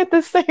work at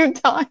the same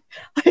time?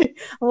 I'm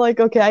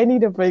like, okay, I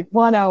need a break.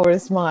 1 hour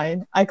is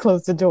mine. I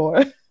close the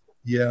door.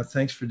 Yeah,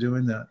 thanks for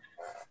doing that.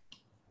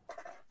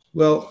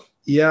 Well,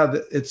 yeah,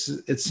 it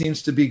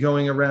seems to be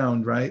going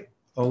around, right?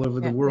 All over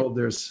the world,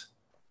 there's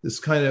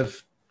this kind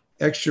of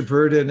extra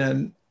burden.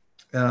 And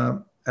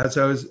as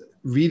I was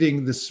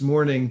reading this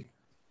morning,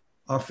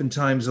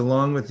 oftentimes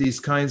along with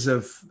these kinds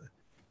of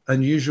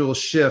unusual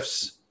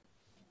shifts,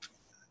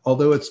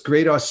 although it's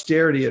great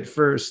austerity at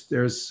first,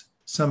 there's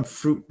some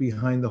fruit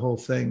behind the whole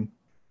thing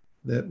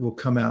that will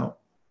come out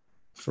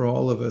for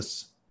all of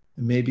us,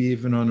 and maybe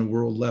even on a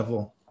world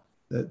level,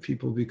 that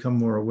people become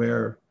more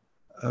aware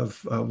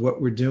of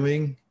what we're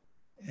doing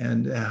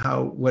and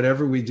how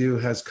whatever we do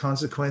has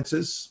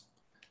consequences.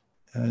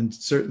 And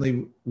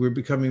certainly we're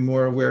becoming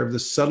more aware of the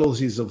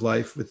subtleties of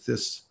life with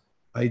this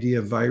idea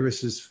of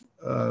viruses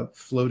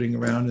floating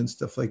around and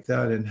stuff like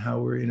that, and how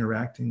we're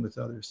interacting with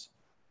others.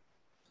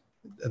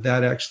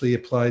 That actually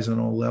applies on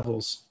all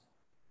levels.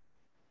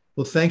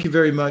 Well, thank you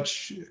very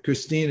much,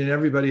 Christine, and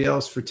everybody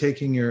else for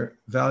taking your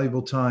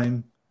valuable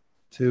time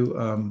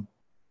to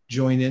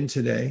join in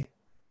today.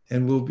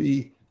 And we'll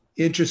be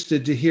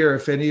interested to hear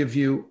if any of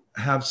you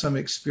have some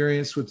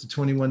experience with the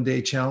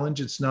 21-day challenge.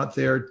 It's not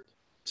there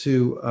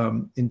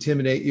to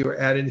intimidate you or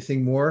add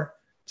anything more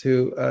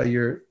to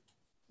your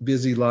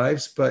busy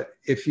lives. But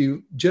if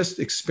you just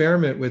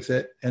experiment with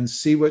it and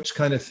see which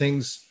kind of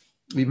things,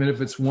 even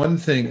if it's one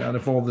thing out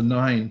of all the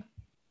 9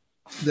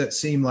 that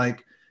seem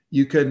like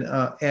you can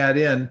add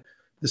in,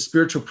 the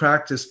spiritual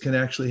practice can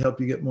actually help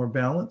you get more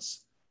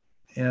balance.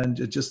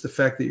 And just the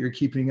fact that you're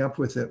keeping up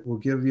with it will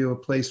give you a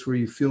place where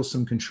you feel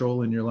some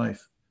control in your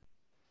life.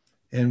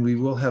 And we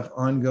will have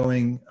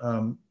ongoing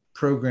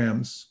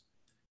programs.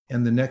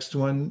 And the next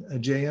one,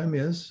 JM,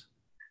 is?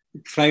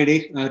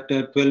 Friday at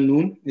 12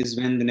 noon is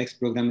when the next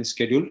program is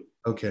scheduled.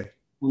 Okay.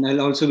 And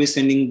I'll also be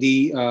sending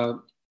the,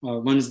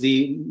 once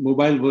the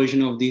mobile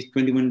version of the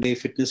 21-day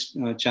fitness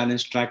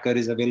challenge tracker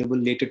is available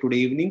later today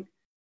evening,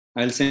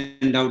 I'll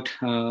send out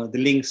the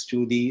links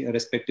to the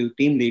respective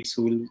team leads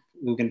who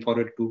can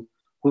forward to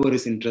whoever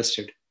is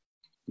interested.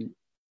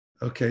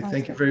 Okay,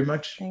 thank you very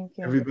much. Thank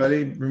you.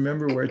 Everybody,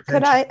 remember where attention.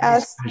 Could I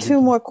ask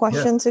 2 more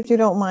questions, if you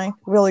don't mind?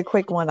 Really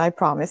quick one, I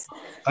promise.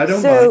 I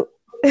don't mind.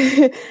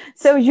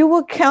 So you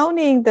were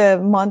counting the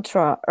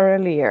mantra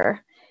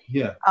earlier.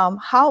 Yeah.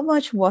 How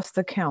much was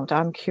the count?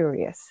 I'm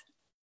curious.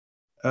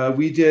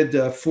 We did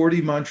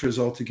 40 mantras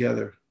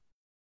altogether.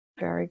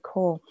 Very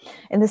cool.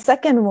 And the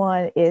second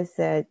one is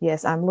that,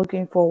 yes, I'm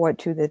looking forward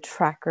to the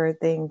tracker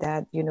thing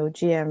that,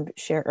 GM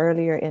shared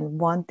earlier. And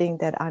one thing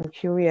that I'm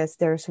curious,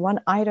 there's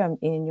one item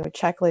in your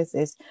checklist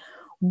is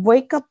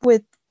wake up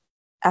with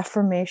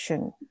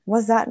affirmation. What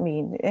does that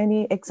mean?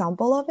 Any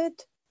example of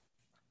it?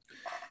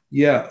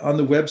 Yeah, on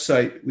the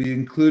website, we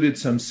included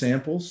some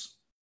samples.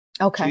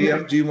 Okay.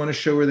 GM, do you want to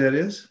show where that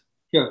is?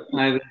 Sure,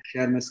 I will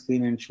share my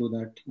screen and show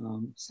that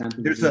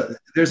sample.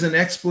 There's an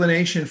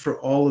explanation for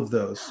all of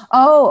those.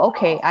 Oh,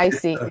 okay, I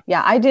see.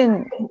 Yeah, I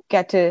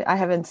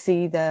haven't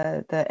seen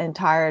the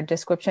entire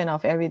description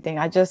of everything.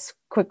 I just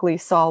quickly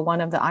saw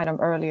one of the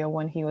item earlier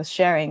when he was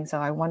sharing, so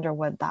I wonder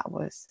what that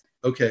was.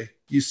 Okay,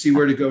 you see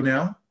where to go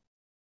now?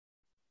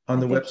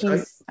 On the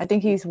website? I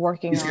think he's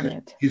working on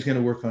it. He's going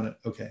to work on it,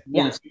 okay.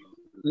 Yes,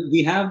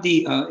 we have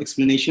the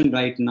explanation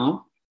right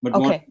now. But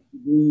what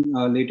we're doing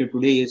later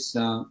today is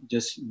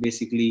just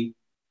basically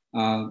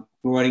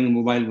providing a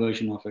mobile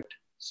version of it.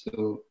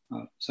 So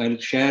I'll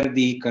share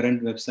the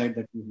current website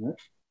that we have,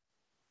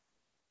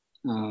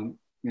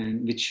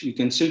 and which you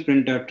can still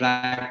print out a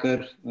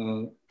tracker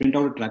and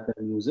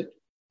use it.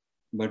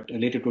 But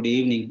later today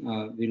evening,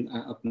 we'll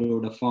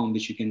upload a form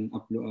which you can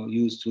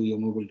use through your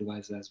mobile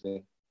device as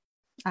well.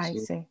 I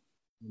see.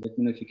 Let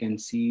me know if you can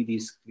see the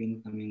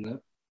screen coming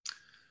up.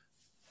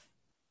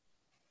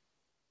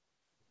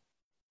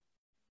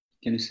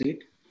 Can you see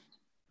it?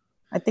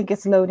 I think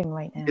it's loading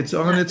right now. It's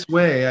on its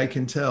way, I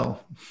can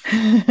tell.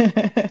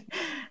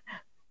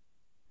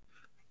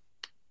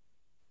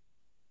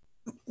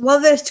 While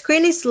the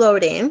screen is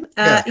loading,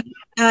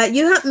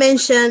 you have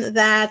mentioned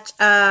that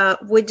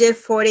we did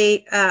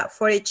 40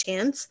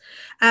 chants.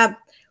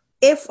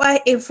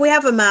 If we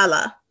have a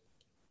mala,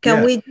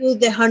 can we do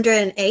the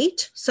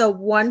 108? So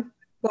one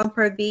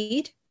per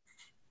bead?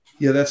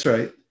 Yeah, that's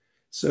right.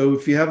 So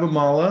if you have a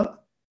mala,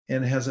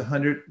 and it has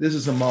 100. This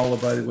is a mala,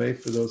 by the way,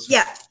 for those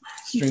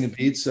string of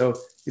beads. So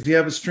if you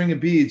have a string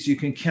of beads, you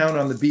can count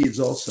on the beads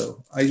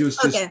also. I was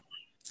just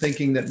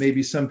thinking that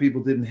maybe some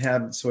people didn't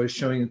have it, so I was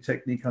showing a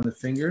technique on the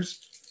fingers.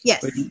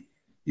 Yes. But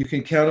you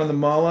can count on the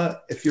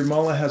mala. If your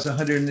mala has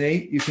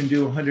 108, you can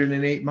do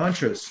 108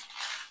 mantras.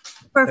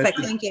 Perfect.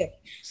 Thank you.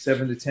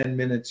 7 to 10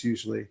 minutes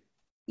usually.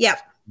 Yeah.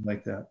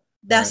 Like that.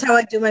 That's how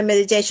I do my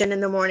meditation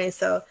in the morning.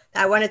 So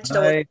I wanted to.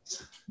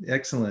 Nice.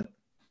 Excellent.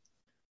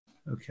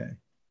 Okay.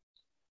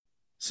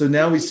 So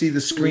now we see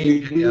the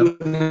screen.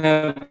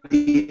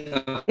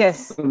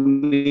 Yes.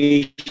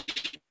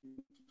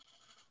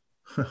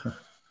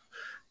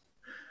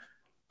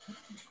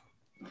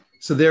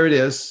 So there it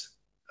is.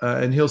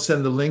 And he'll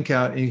send the link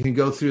out and you can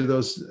go through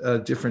those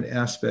different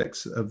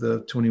aspects of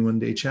the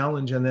 21-day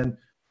challenge. And then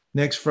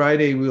next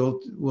Friday, we'll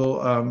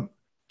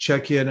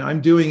check in.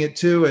 I'm doing it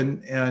too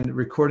and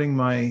recording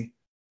my,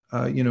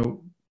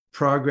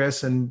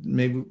 progress, and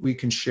maybe we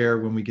can share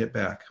when we get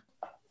back.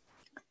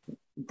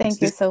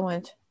 Thank you so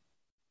much.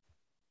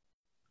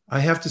 I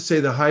have to say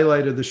the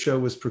highlight of the show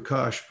was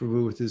Prakash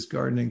Prabhu with his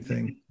gardening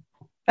thing.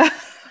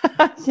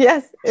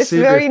 Yes, it's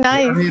very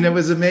nice. I mean, it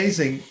was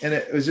amazing. And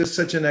it was just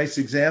such a nice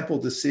example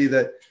to see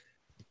that,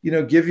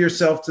 give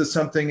yourself to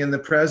something in the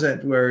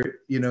present where,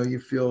 you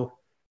feel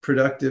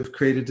productive,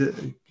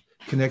 connected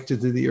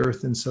to the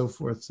earth and so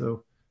forth.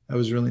 So that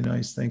was really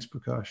nice. Thanks,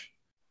 Prakash.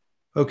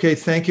 Okay,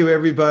 thank you,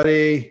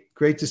 everybody.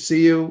 Great to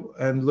see you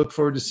and look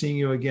forward to seeing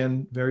you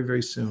again very,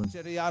 very soon.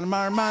 Natari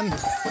Armarman.